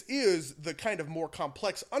Vegas is the kind of more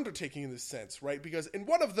complex undertaking in this sense, right? Because in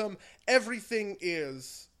one of them, everything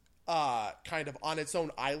is kind of on its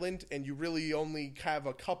own island, and you really only have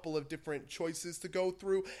a couple of different choices to go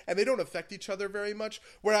through, and they don't affect each other very much.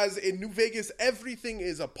 Whereas in New Vegas, everything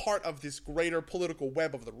is a part of this greater political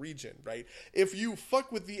web of the region, right? If you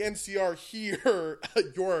fuck with the NCR here,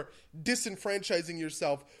 you're disenfranchising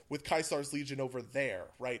yourself with Caesar's Legion over there,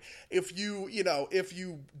 right? If you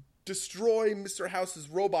destroy Mr. House's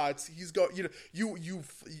robots,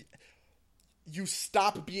 you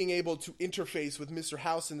stop being able to interface with Mr.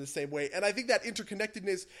 House in the same way. And I think that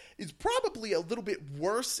interconnectedness is probably a little bit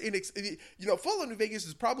worse in Fallout New Vegas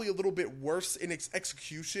is probably a little bit worse in its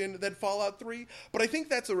execution than Fallout 3, but I think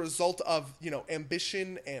that's a result of,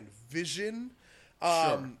 ambition and vision.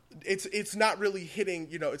 Sure. It's not really hitting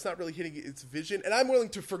its vision, and I'm willing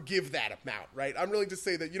to forgive that amount, right? I'm willing to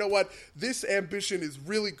say that, this ambition is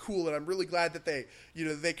really cool, and I'm really glad that they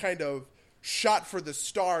kind of shot for the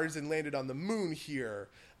stars and landed on the moon here.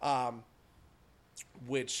 I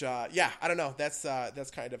don't know.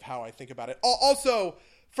 That's kind of how I think about it. Also,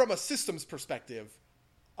 from a systems perspective,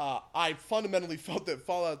 I fundamentally felt that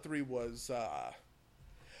Fallout 3 was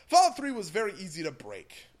very easy to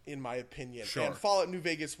break, in my opinion. Sure. And Fallout New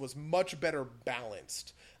Vegas was much better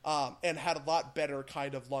balanced, and had a lot better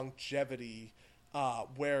kind of longevity,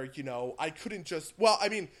 where, I couldn't just...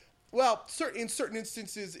 in certain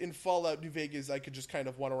instances in Fallout New Vegas, I could just kind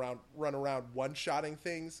of run around one-shotting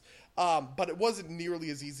things, but it wasn't nearly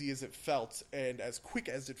as easy as it felt and as quick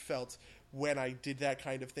as it felt when I did that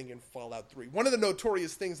kind of thing in Fallout 3. One of the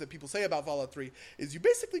notorious things that people say about Fallout 3 is you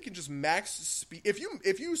basically can just max speech.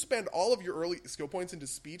 If you spend all of your early skill points into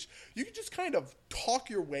speech, you can just kind of talk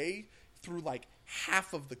your way through like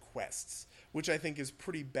half of the quests, which I think is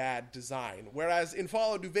pretty bad design. Whereas in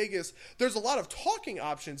Fallout New Vegas, there's a lot of talking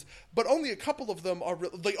options, but only a couple of them are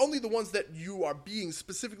only the ones that you are being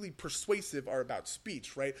specifically persuasive are about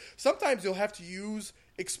speech, right? Sometimes you'll have to use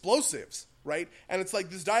explosives, right? And it's like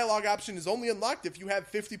this dialogue option is only unlocked if you have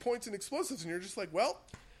 50 points in explosives, and you're just like, well,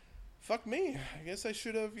 fuck me. I guess I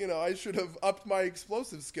should have upped my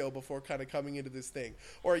explosive skill before kind of coming into this thing.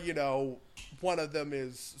 Or, one of them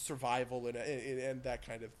is survival and that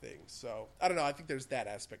kind of thing. So, I don't know. I think there's that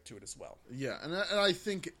aspect to it as well. Yeah, and I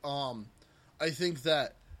think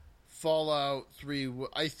that Fallout 3, you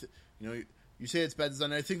say it's bad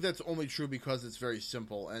design. I think that's only true because it's very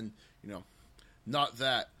simple, and, not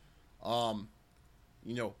that, Oblivion's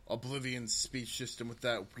speech system with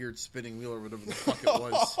that weird spinning wheel or whatever the fuck it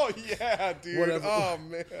was. Oh yeah, dude. Whatever, oh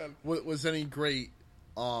man. Was any great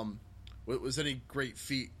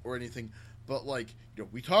feat or anything? But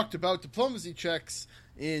we talked about diplomacy checks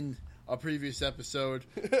in a previous episode.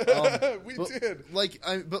 We did.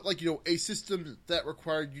 A system that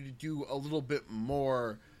required you to do a little bit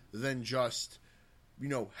more than just,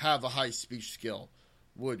 have a high speech skill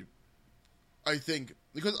would, I think,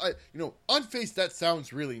 because on face that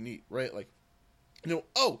sounds really neat, right? You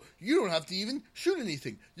don't have to even shoot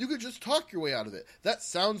anything. You could just talk your way out of it. That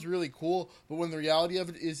sounds really cool, but when the reality of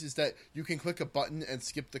it is that you can click a button and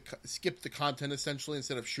skip the content essentially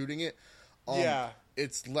instead of shooting it.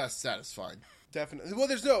 It's less satisfying. Definitely. Well,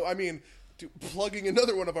 plugging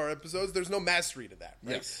another one of our episodes, there's no mastery to that,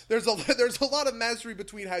 right? Yes. There's a lot of mastery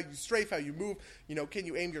between how you strafe, how you move, can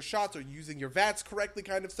you aim your shots, or using your VATS correctly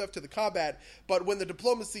kind of stuff to the combat. But when the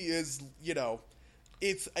diplomacy is,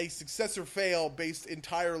 it's a success or fail based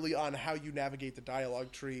entirely on how you navigate the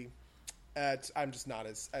dialogue tree. I'm just not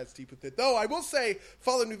as deep with it. Though I will say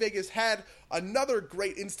Fallout New Vegas had another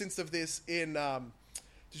great instance of this in...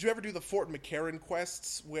 did you ever do the Fort McCarran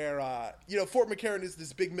quests where, Fort McCarran is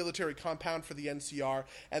this big military compound for the NCR,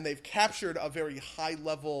 and they've captured a very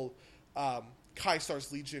high-level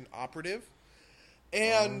Caesar's Legion operative.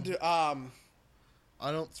 And... I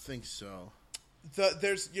don't think so.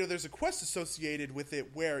 there's a quest associated with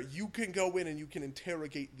it where you can go in and you can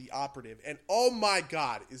interrogate the operative, and oh my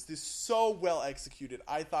god, is this so well executed.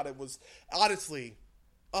 I thought it was, honestly,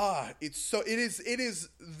 it is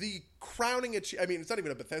the crowning achievement. I mean, it's not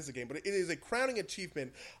even a Bethesda game, but it is a crowning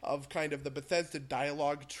achievement of kind of the Bethesda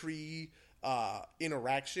dialogue tree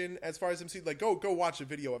interaction, as far as I'm seeing. Like, go watch a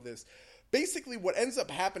video of this. Basically, what ends up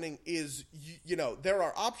happening is, there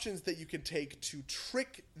are options that you can take to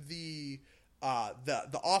trick the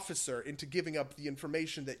officer into giving up the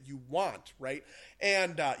information that you want, right?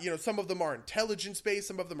 And some of them are intelligence based,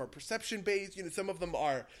 some of them are perception based, some of them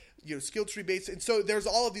are skill tree based, and so there's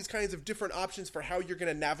all of these kinds of different options for how you're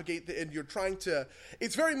going to navigate and you're trying to.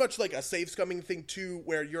 It's very much like a save scumming thing too,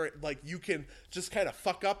 where you're like, you can just kind of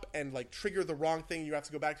fuck up and like trigger the wrong thing. You have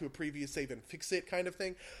to go back to a previous save and fix it, kind of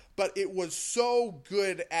thing. But it was so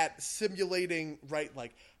good at simulating, right?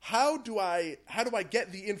 Like, how do I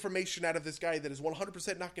get the information out of this guy that is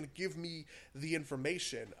 100% not going to give me the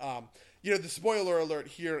information? The spoiler alert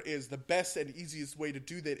here is the best and easiest way to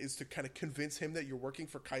do that is to kind of convince him that you're working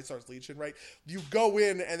for Caesar's Legion, right? You go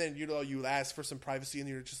in and then, you ask for some privacy and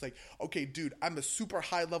you're just like, okay, dude, I'm a super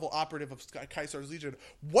high level operative of Caesar's Legion.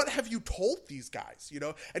 What have you told these guys,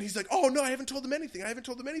 And he's like, oh no, I haven't told them anything.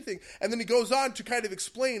 And then he goes on to kind of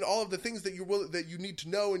explain all of the things that you need to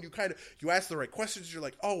know. And you ask the right questions. You're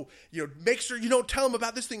like, oh, make sure you don't tell him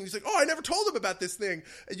about this thing. And he's like, oh, I never told him about this thing.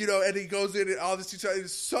 And he goes in and all this detail. It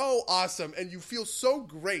is so awesome. And you feel so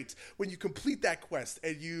great when you complete that quest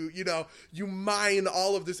and you mine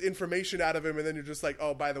all of this information out of him, and then you're just like,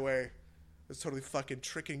 oh, by the way, it's totally fucking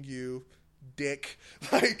tricking you, dick.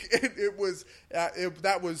 Like, it was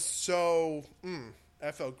that was so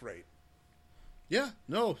that felt great. Yeah,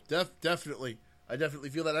 no, definitely. I definitely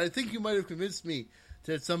feel that. I think you might have convinced me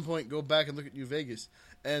to at some point go back and look at New Vegas,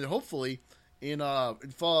 and hopefully in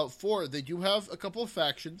Fallout 4 they do have a couple of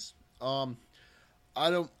factions. I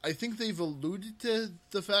think they've alluded to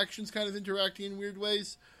the factions kind of interacting in weird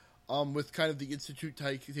ways, with kind of the Institute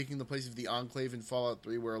taking the place of the Enclave in Fallout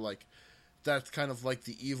 3, where, like, that's kind of like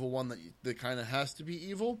the evil one that kind of has to be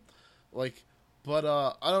evil. Like, but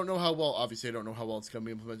I don't know how well, obviously I don't know how well it's going to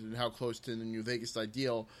be implemented and how close to the New Vegas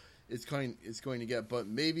ideal it's going to get, but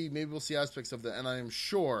maybe we'll see aspects of that, and I am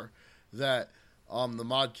sure that the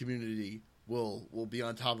mod community will be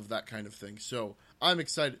on top of that kind of thing. So I'm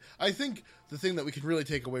excited. I think the thing that we can really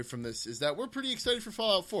take away from this is that we're pretty excited for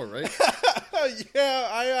Fallout 4, right?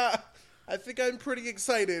 Yeah, I think I'm pretty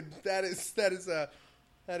excited. That is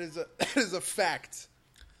a fact.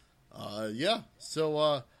 Yeah.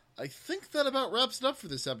 So I think that about wraps it up for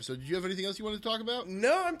this episode. Did you have anything else you wanted to talk about?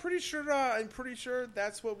 No, I'm pretty sure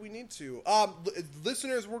that's what we need to.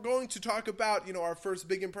 Listeners, we're going to talk about our first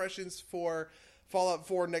big impressions for Fallout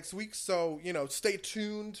 4 next week. So stay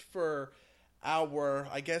tuned for our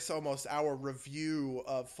review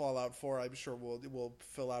of Fallout 4. I'm sure we'll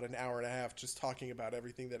fill out an hour and a half just talking about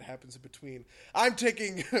everything that happens in between. I don't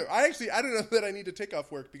know that I need to take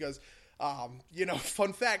off work because,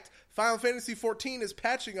 fun fact, Final Fantasy 14 is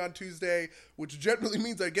patching on Tuesday, which generally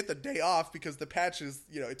means I get the day off because the patch is,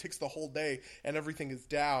 it takes the whole day and everything is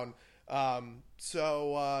down. I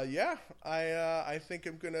think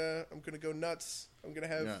I'm gonna go nuts. I'm gonna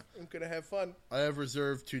have fun. I have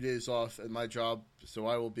reserved 2 days off at my job, so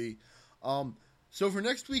I will be. So for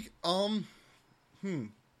next week,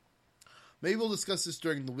 maybe we'll discuss this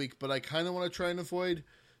during the week, but I kind of want to try and avoid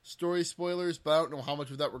story spoilers, but I don't know how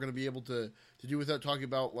much of that we're going to be able to do without talking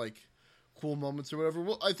about, like, cool moments or whatever.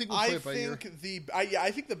 Well, I think we'll play it by ear.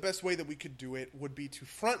 I think the best way that we could do it would be to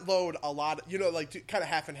front load a lot, kind of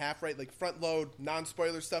half and half, right? Like front load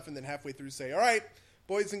non-spoiler stuff, and then halfway through say, all right,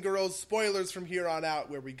 boys and girls, spoilers from here on out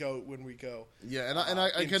when we go. Yeah, and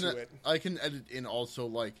I can edit in also,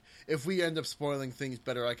 like, if we end up spoiling things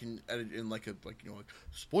better, I can edit in like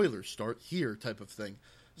spoilers start here type of thing.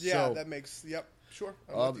 Yeah, so, that makes sure.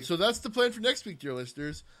 So that's the plan for next week, dear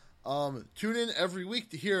listeners. Tune in every week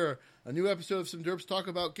to hear a new episode of Some Derps Talk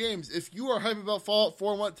About Games. If you are hype about Fallout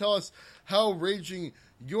 4 and want to tell us how raging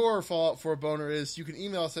your Fallout 4 boner is, you can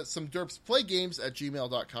email us at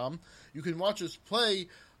somederpsplaygames@gmail.com. You can watch us play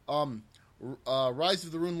Rise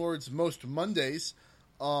of the Rune Lords most Mondays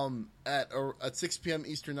at 6 p.m.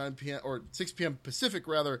 Eastern, 9 p.m. or 6 p.m. Pacific,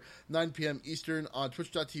 rather, 9 p.m. Eastern on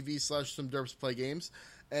twitch.tv/somederpsplaygames,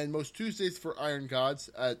 and most Tuesdays for Iron Gods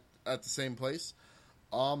at the same place.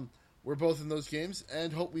 We're both in those games,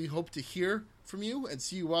 and we hope to hear from you and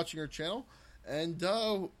see you watching our channel. And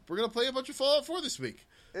we're going to play a bunch of Fallout 4 this week.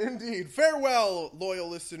 Indeed. Farewell, loyal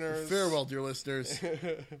listeners. Farewell, dear listeners.